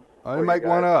question. I didn't make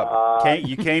one up.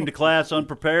 You came to class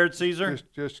unprepared, Caesar?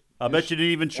 I bet you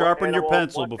didn't even sharpen your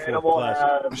pencil before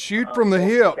class. Shoot from the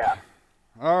hip.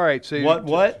 All right, Caesar.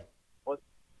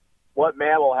 What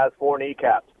mammal has 4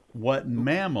 kneecaps? What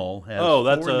mammal has? Oh,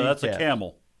 four that's a kneecaps?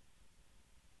 camel.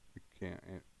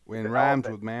 It rhymes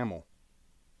with mammal.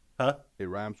 Huh? It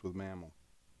rhymes with mammal.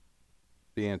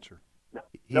 The answer.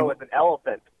 No, it's an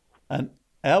elephant. An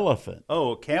elephant.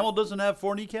 Oh, a camel doesn't have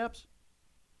 4 kneecaps?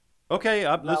 Okay,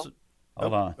 listen.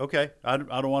 Hold on. Okay, I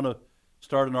don't want to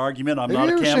start an argument. I'm Have not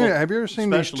you a ever camel. have you ever seen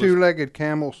specialist. these two-legged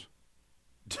camels?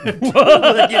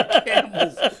 Two-legged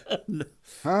camels?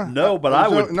 Huh? No, but I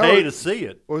would pay to see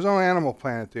it. It was on Animal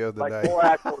Planet the other day. 4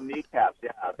 actual kneecaps.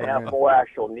 Yeah, they have 4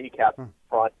 actual kneecaps in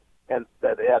front, and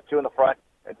they have 2 in the front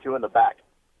and 2 in the back.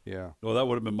 Yeah. Well, that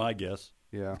would have been my guess.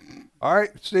 Yeah. All right,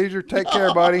 Caesar, take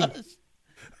care, buddy.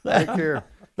 Take care.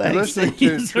 Thanks, You're listening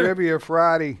to Caesar. Trivia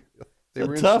Friday. It's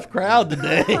a tough crowd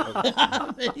today.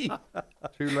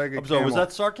 Two-legged I'm sorry, was camel.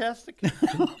 that sarcastic? A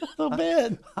little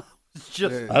bit.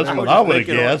 Just, That's I what was I just would have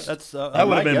making guessed. That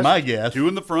would have been my guess. 2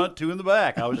 in the front, 2 in the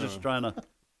back. I was just trying to.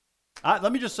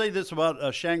 Let me just say this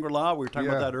about Shangri-La. We were talking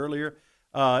about that earlier.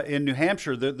 In New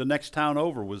Hampshire, the next town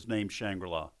over was named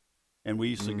Shangri-La. And we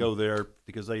used to go there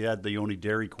because they had the only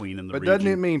Dairy Queen in the region. But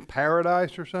doesn't it mean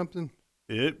paradise or something?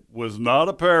 It was not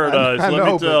a paradise, I let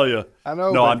know, me tell but- you. I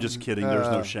know, No, but, I'm just kidding. There's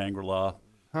no Shangri-La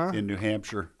in New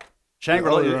Hampshire.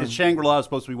 Shangri-La is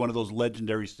supposed to be one of those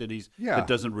legendary cities that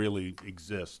doesn't really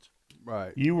exist.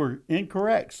 Right. You were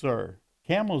incorrect, sir.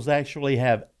 Camels actually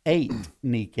have 8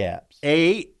 kneecaps.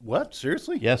 8? What?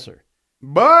 Seriously? Yes, sir.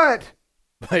 But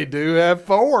they do have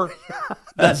 4.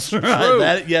 That's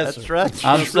right. Yes, That's sir. right.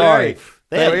 I'm sorry.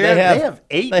 They have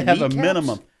 8 They have kneecaps? a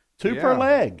minimum. 2 per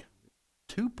leg.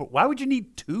 Why would you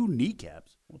need 2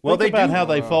 kneecaps? Well, think about how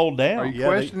they fold down. Are you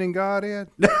questioning God, Ed?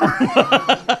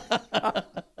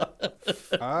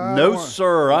 No,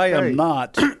 sir, I am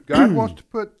not. God wants to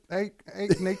put 8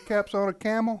 kneecaps on a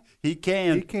camel? He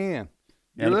can. He can.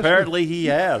 And apparently he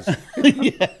has.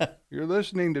 You're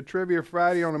listening to Trivia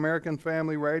Friday on American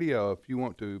Family Radio. If you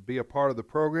want to be a part of the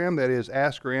program, that is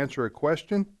ask or answer a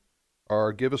question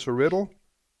or give us a riddle,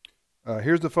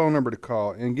 here's the phone number to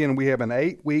call. And again, we have an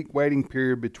 8-week waiting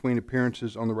period between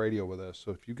appearances on the radio with us.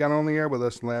 So if you got on the air with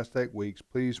us in the last 8 weeks,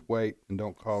 please wait and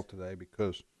don't call today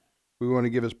because we want to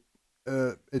give us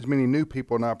as many new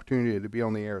people an opportunity to be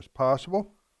on the air as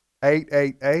possible.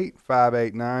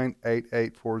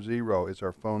 888-589-8840 is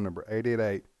our phone number.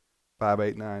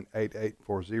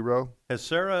 888-589-8840. Has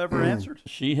Sarah ever answered?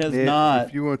 She has not.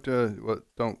 If you want to,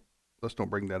 let's don't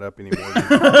bring that up anymore.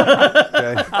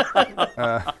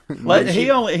 Okay.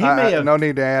 No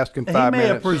need to ask in 5 minutes. He may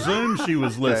have presumed she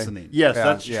was listening. Yes,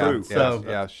 that's true.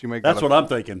 So she may that's what I'm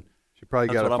thinking. She probably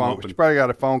That's got a what I'm phone. hoping. She probably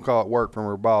got a phone call at work from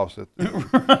her boss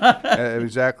at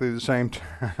exactly the same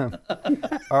time.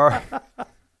 All right.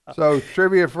 So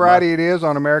Trivia Friday it is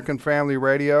on American Family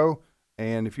Radio.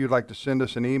 And if you'd like to send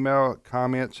us an email,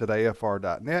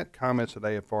 comments@afr.net,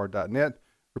 comments@afr.net.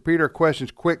 Repeat our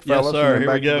questions quick, fellas. Yes, sir. And then Here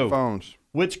we back to go. the phones.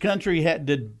 Which country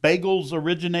did bagels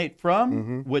originate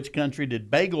from? Which country did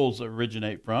bagels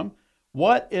originate from?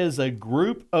 What is a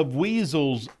group of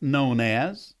weasels known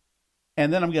as?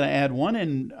 And then I'm going to add one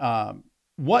in.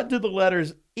 What do the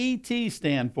letters E.T.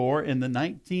 stand for in the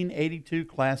 1982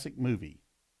 classic movie?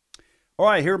 All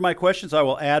right, here are my questions. I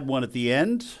will add one at the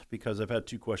end because I've had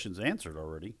 2 questions answered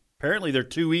already. Apparently, they're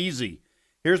too easy.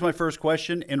 Here's my first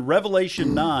question. In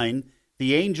Revelation 9,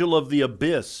 the angel of the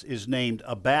abyss is named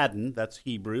Abaddon, that's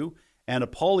Hebrew, and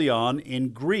Apollyon in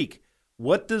Greek.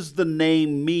 What does the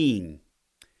name mean?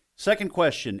 Second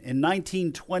question. In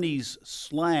 1920s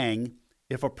slang,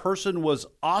 if a person was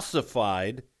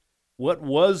ossified, what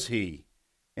was he?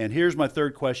 And here's my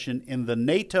third question. In the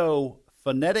NATO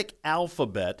phonetic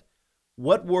alphabet,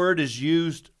 what word is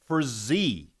used for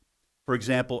Z? For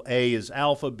example, A is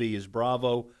alpha, B is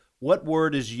Bravo. What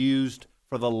word is used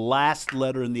for the last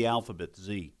letter in the alphabet,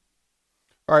 Z?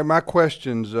 All right, my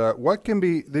questions. What can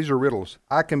be, these are riddles.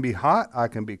 I can be hot, I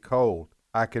can be cold.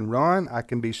 I can run, I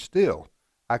can be still.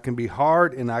 I can be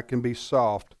hard and I can be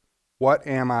soft. What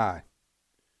am I?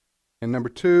 And number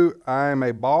 2, I am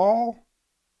a ball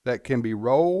that can be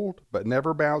rolled but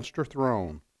never bounced or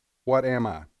thrown. What am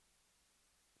I?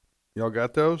 Y'all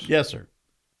got those? Yes, sir.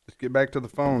 Let's get back to the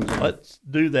phones. Let's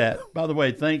do that. By the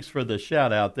way, thanks for the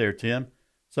shout out there, Tim.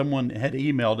 Someone had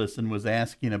emailed us and was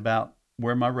asking about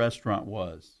where my restaurant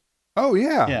was. Oh,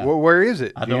 yeah. Well, where is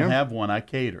it, I Jim? don't have one. I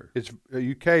cater. It's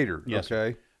you cater. Yes,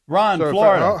 okay. Ron, So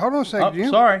Florida. hold on a second, Jim.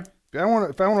 Sorry. If I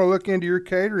want to look into your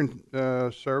catering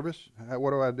service, what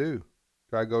do I do?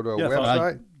 Do I go to a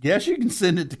website? I guess you can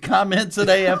send it to comments at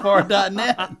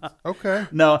afr.net. Okay.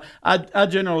 No, I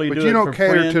generally But do you it don't for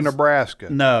cater friends. to Nebraska.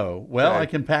 No. Well, Okay. I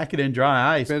can pack it in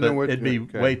dry ice, Depends on but what it'd be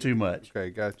okay. way too much. Okay,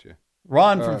 gotcha.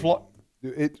 Ron from Florida.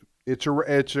 It's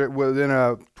within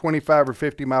a 25 or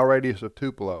 50 mile radius of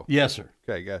Tupelo. Yes, sir.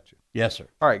 Okay, gotcha. Yes, sir.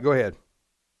 All right, go ahead.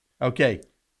 Okay.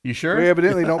 You sure? We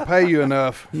evidently don't pay you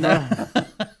enough. No.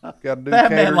 Got to do That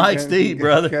catering. man likes to eat,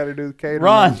 brother. Got to do the catering.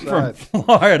 Ron on the from side.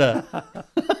 Florida.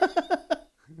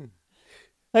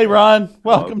 Hey, Ron.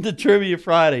 Welcome to Trivia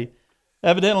Friday.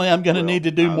 Evidently, I'm going to need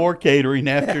to do more catering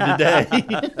after today.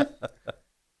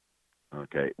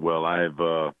 Okay. Well, I've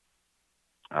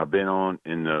been on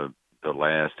in the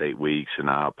last 8 weeks,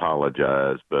 and I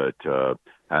apologize, but I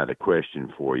had a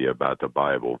question for you about the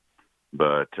Bible.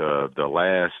 But the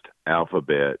last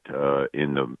alphabet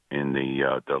in the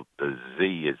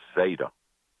Z is Zeta.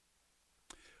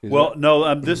 Well,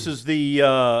 no. This is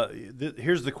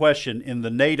here's the question: in the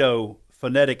NATO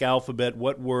phonetic alphabet,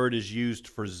 what word is used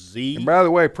for Z? And by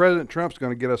the way, President Trump's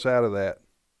going to get us out of that.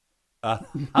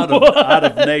 Out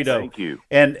of NATO. Thank you.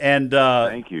 And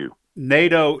thank you.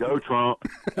 NATO. Go Trump.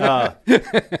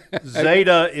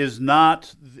 Zeta is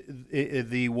not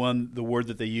the word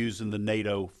that they use in the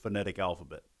NATO phonetic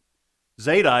alphabet.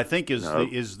 Zeta, I think, is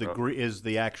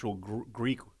the actual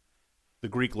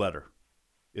Greek letter,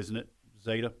 isn't it?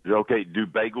 Zeta. Okay. Do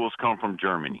bagels come from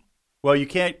Germany? Well, you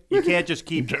can't just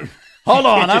keep. Hold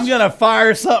on, I'm going to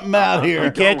fire something out here.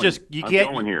 You can't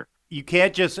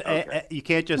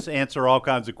just answer all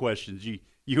kinds of questions. You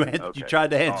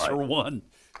tried to answer one.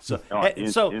 So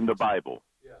in the Bible,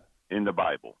 in the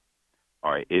Bible,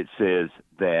 all right, it says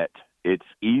that it's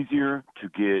easier to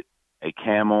get a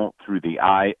camel through the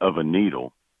eye of a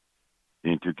needle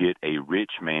than to get a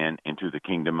rich man into the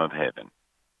kingdom of heaven.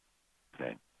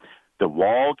 Okay, the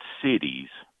walled cities.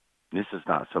 This is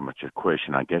not so much a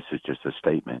question. I guess it's just a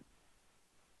statement.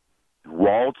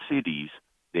 Walled cities,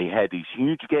 they had these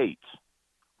huge gates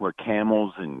where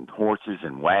camels and horses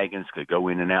and wagons could go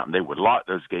in and out, and they would lock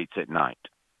those gates at night.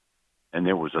 And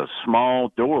there was a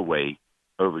small doorway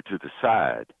over to the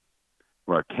side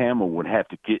where a camel would have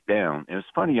to get down. And it's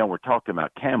funny, y'all were talking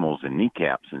about camels and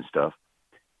kneecaps and stuff,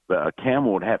 but a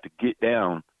camel would have to get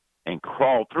down and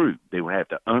crawl through. They would have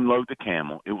to unload the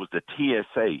camel. It was the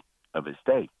TSA of its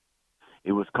day.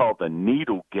 It was called the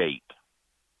Needle Gate.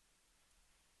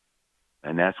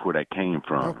 And that's where that came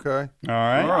from. Okay. All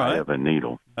right. I have a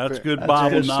needle. That's good That's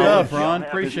Bible good knowledge. stuff, Ron.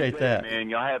 Appreciate that. Man,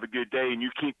 y'all have a good day, and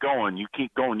you keep going. You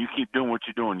keep going. You keep doing what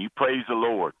you're doing. You praise the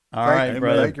Lord. All right,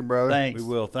 brother. Thank you, brother. Thanks. We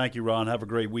will. Thank you, Ron. Have a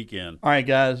great weekend. All right,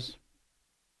 guys.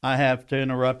 I have to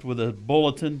interrupt with a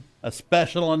bulletin, a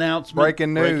special announcement.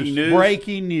 Breaking news.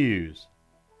 Breaking news.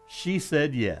 She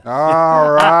said yes.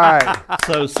 All right.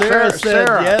 So Sarah said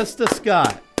yes to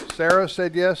Scott. Sarah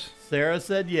said yes? Sarah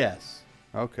said yes.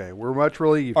 Okay, we're much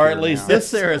relieved. Or here at least now. this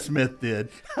Sarah Smith did.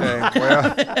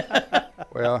 Okay,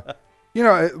 well, you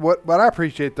know what I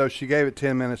appreciate though, she gave it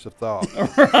 10 minutes of thought.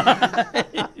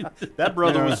 That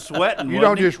brother was sweating. You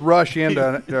don't just rush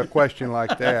into a question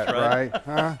like that, right?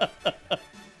 Huh?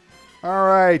 All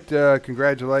right,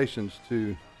 congratulations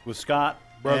to Scott,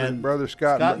 brother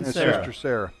Scott and Sarah. sister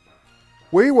Sarah.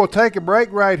 We will take a break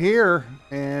right here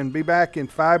and be back in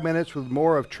 5 minutes with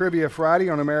more of Trivia Friday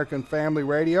on American Family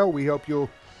Radio. We hope you'll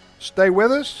stay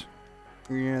with us,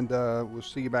 and we'll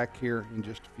see you back here in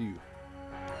just a few.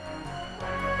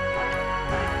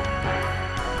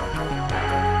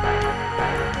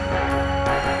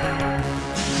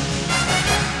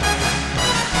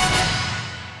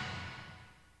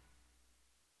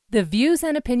 The views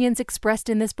and opinions expressed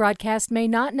in this broadcast may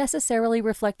not necessarily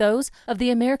reflect those of the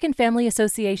American Family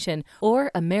Association or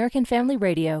American Family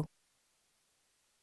Radio.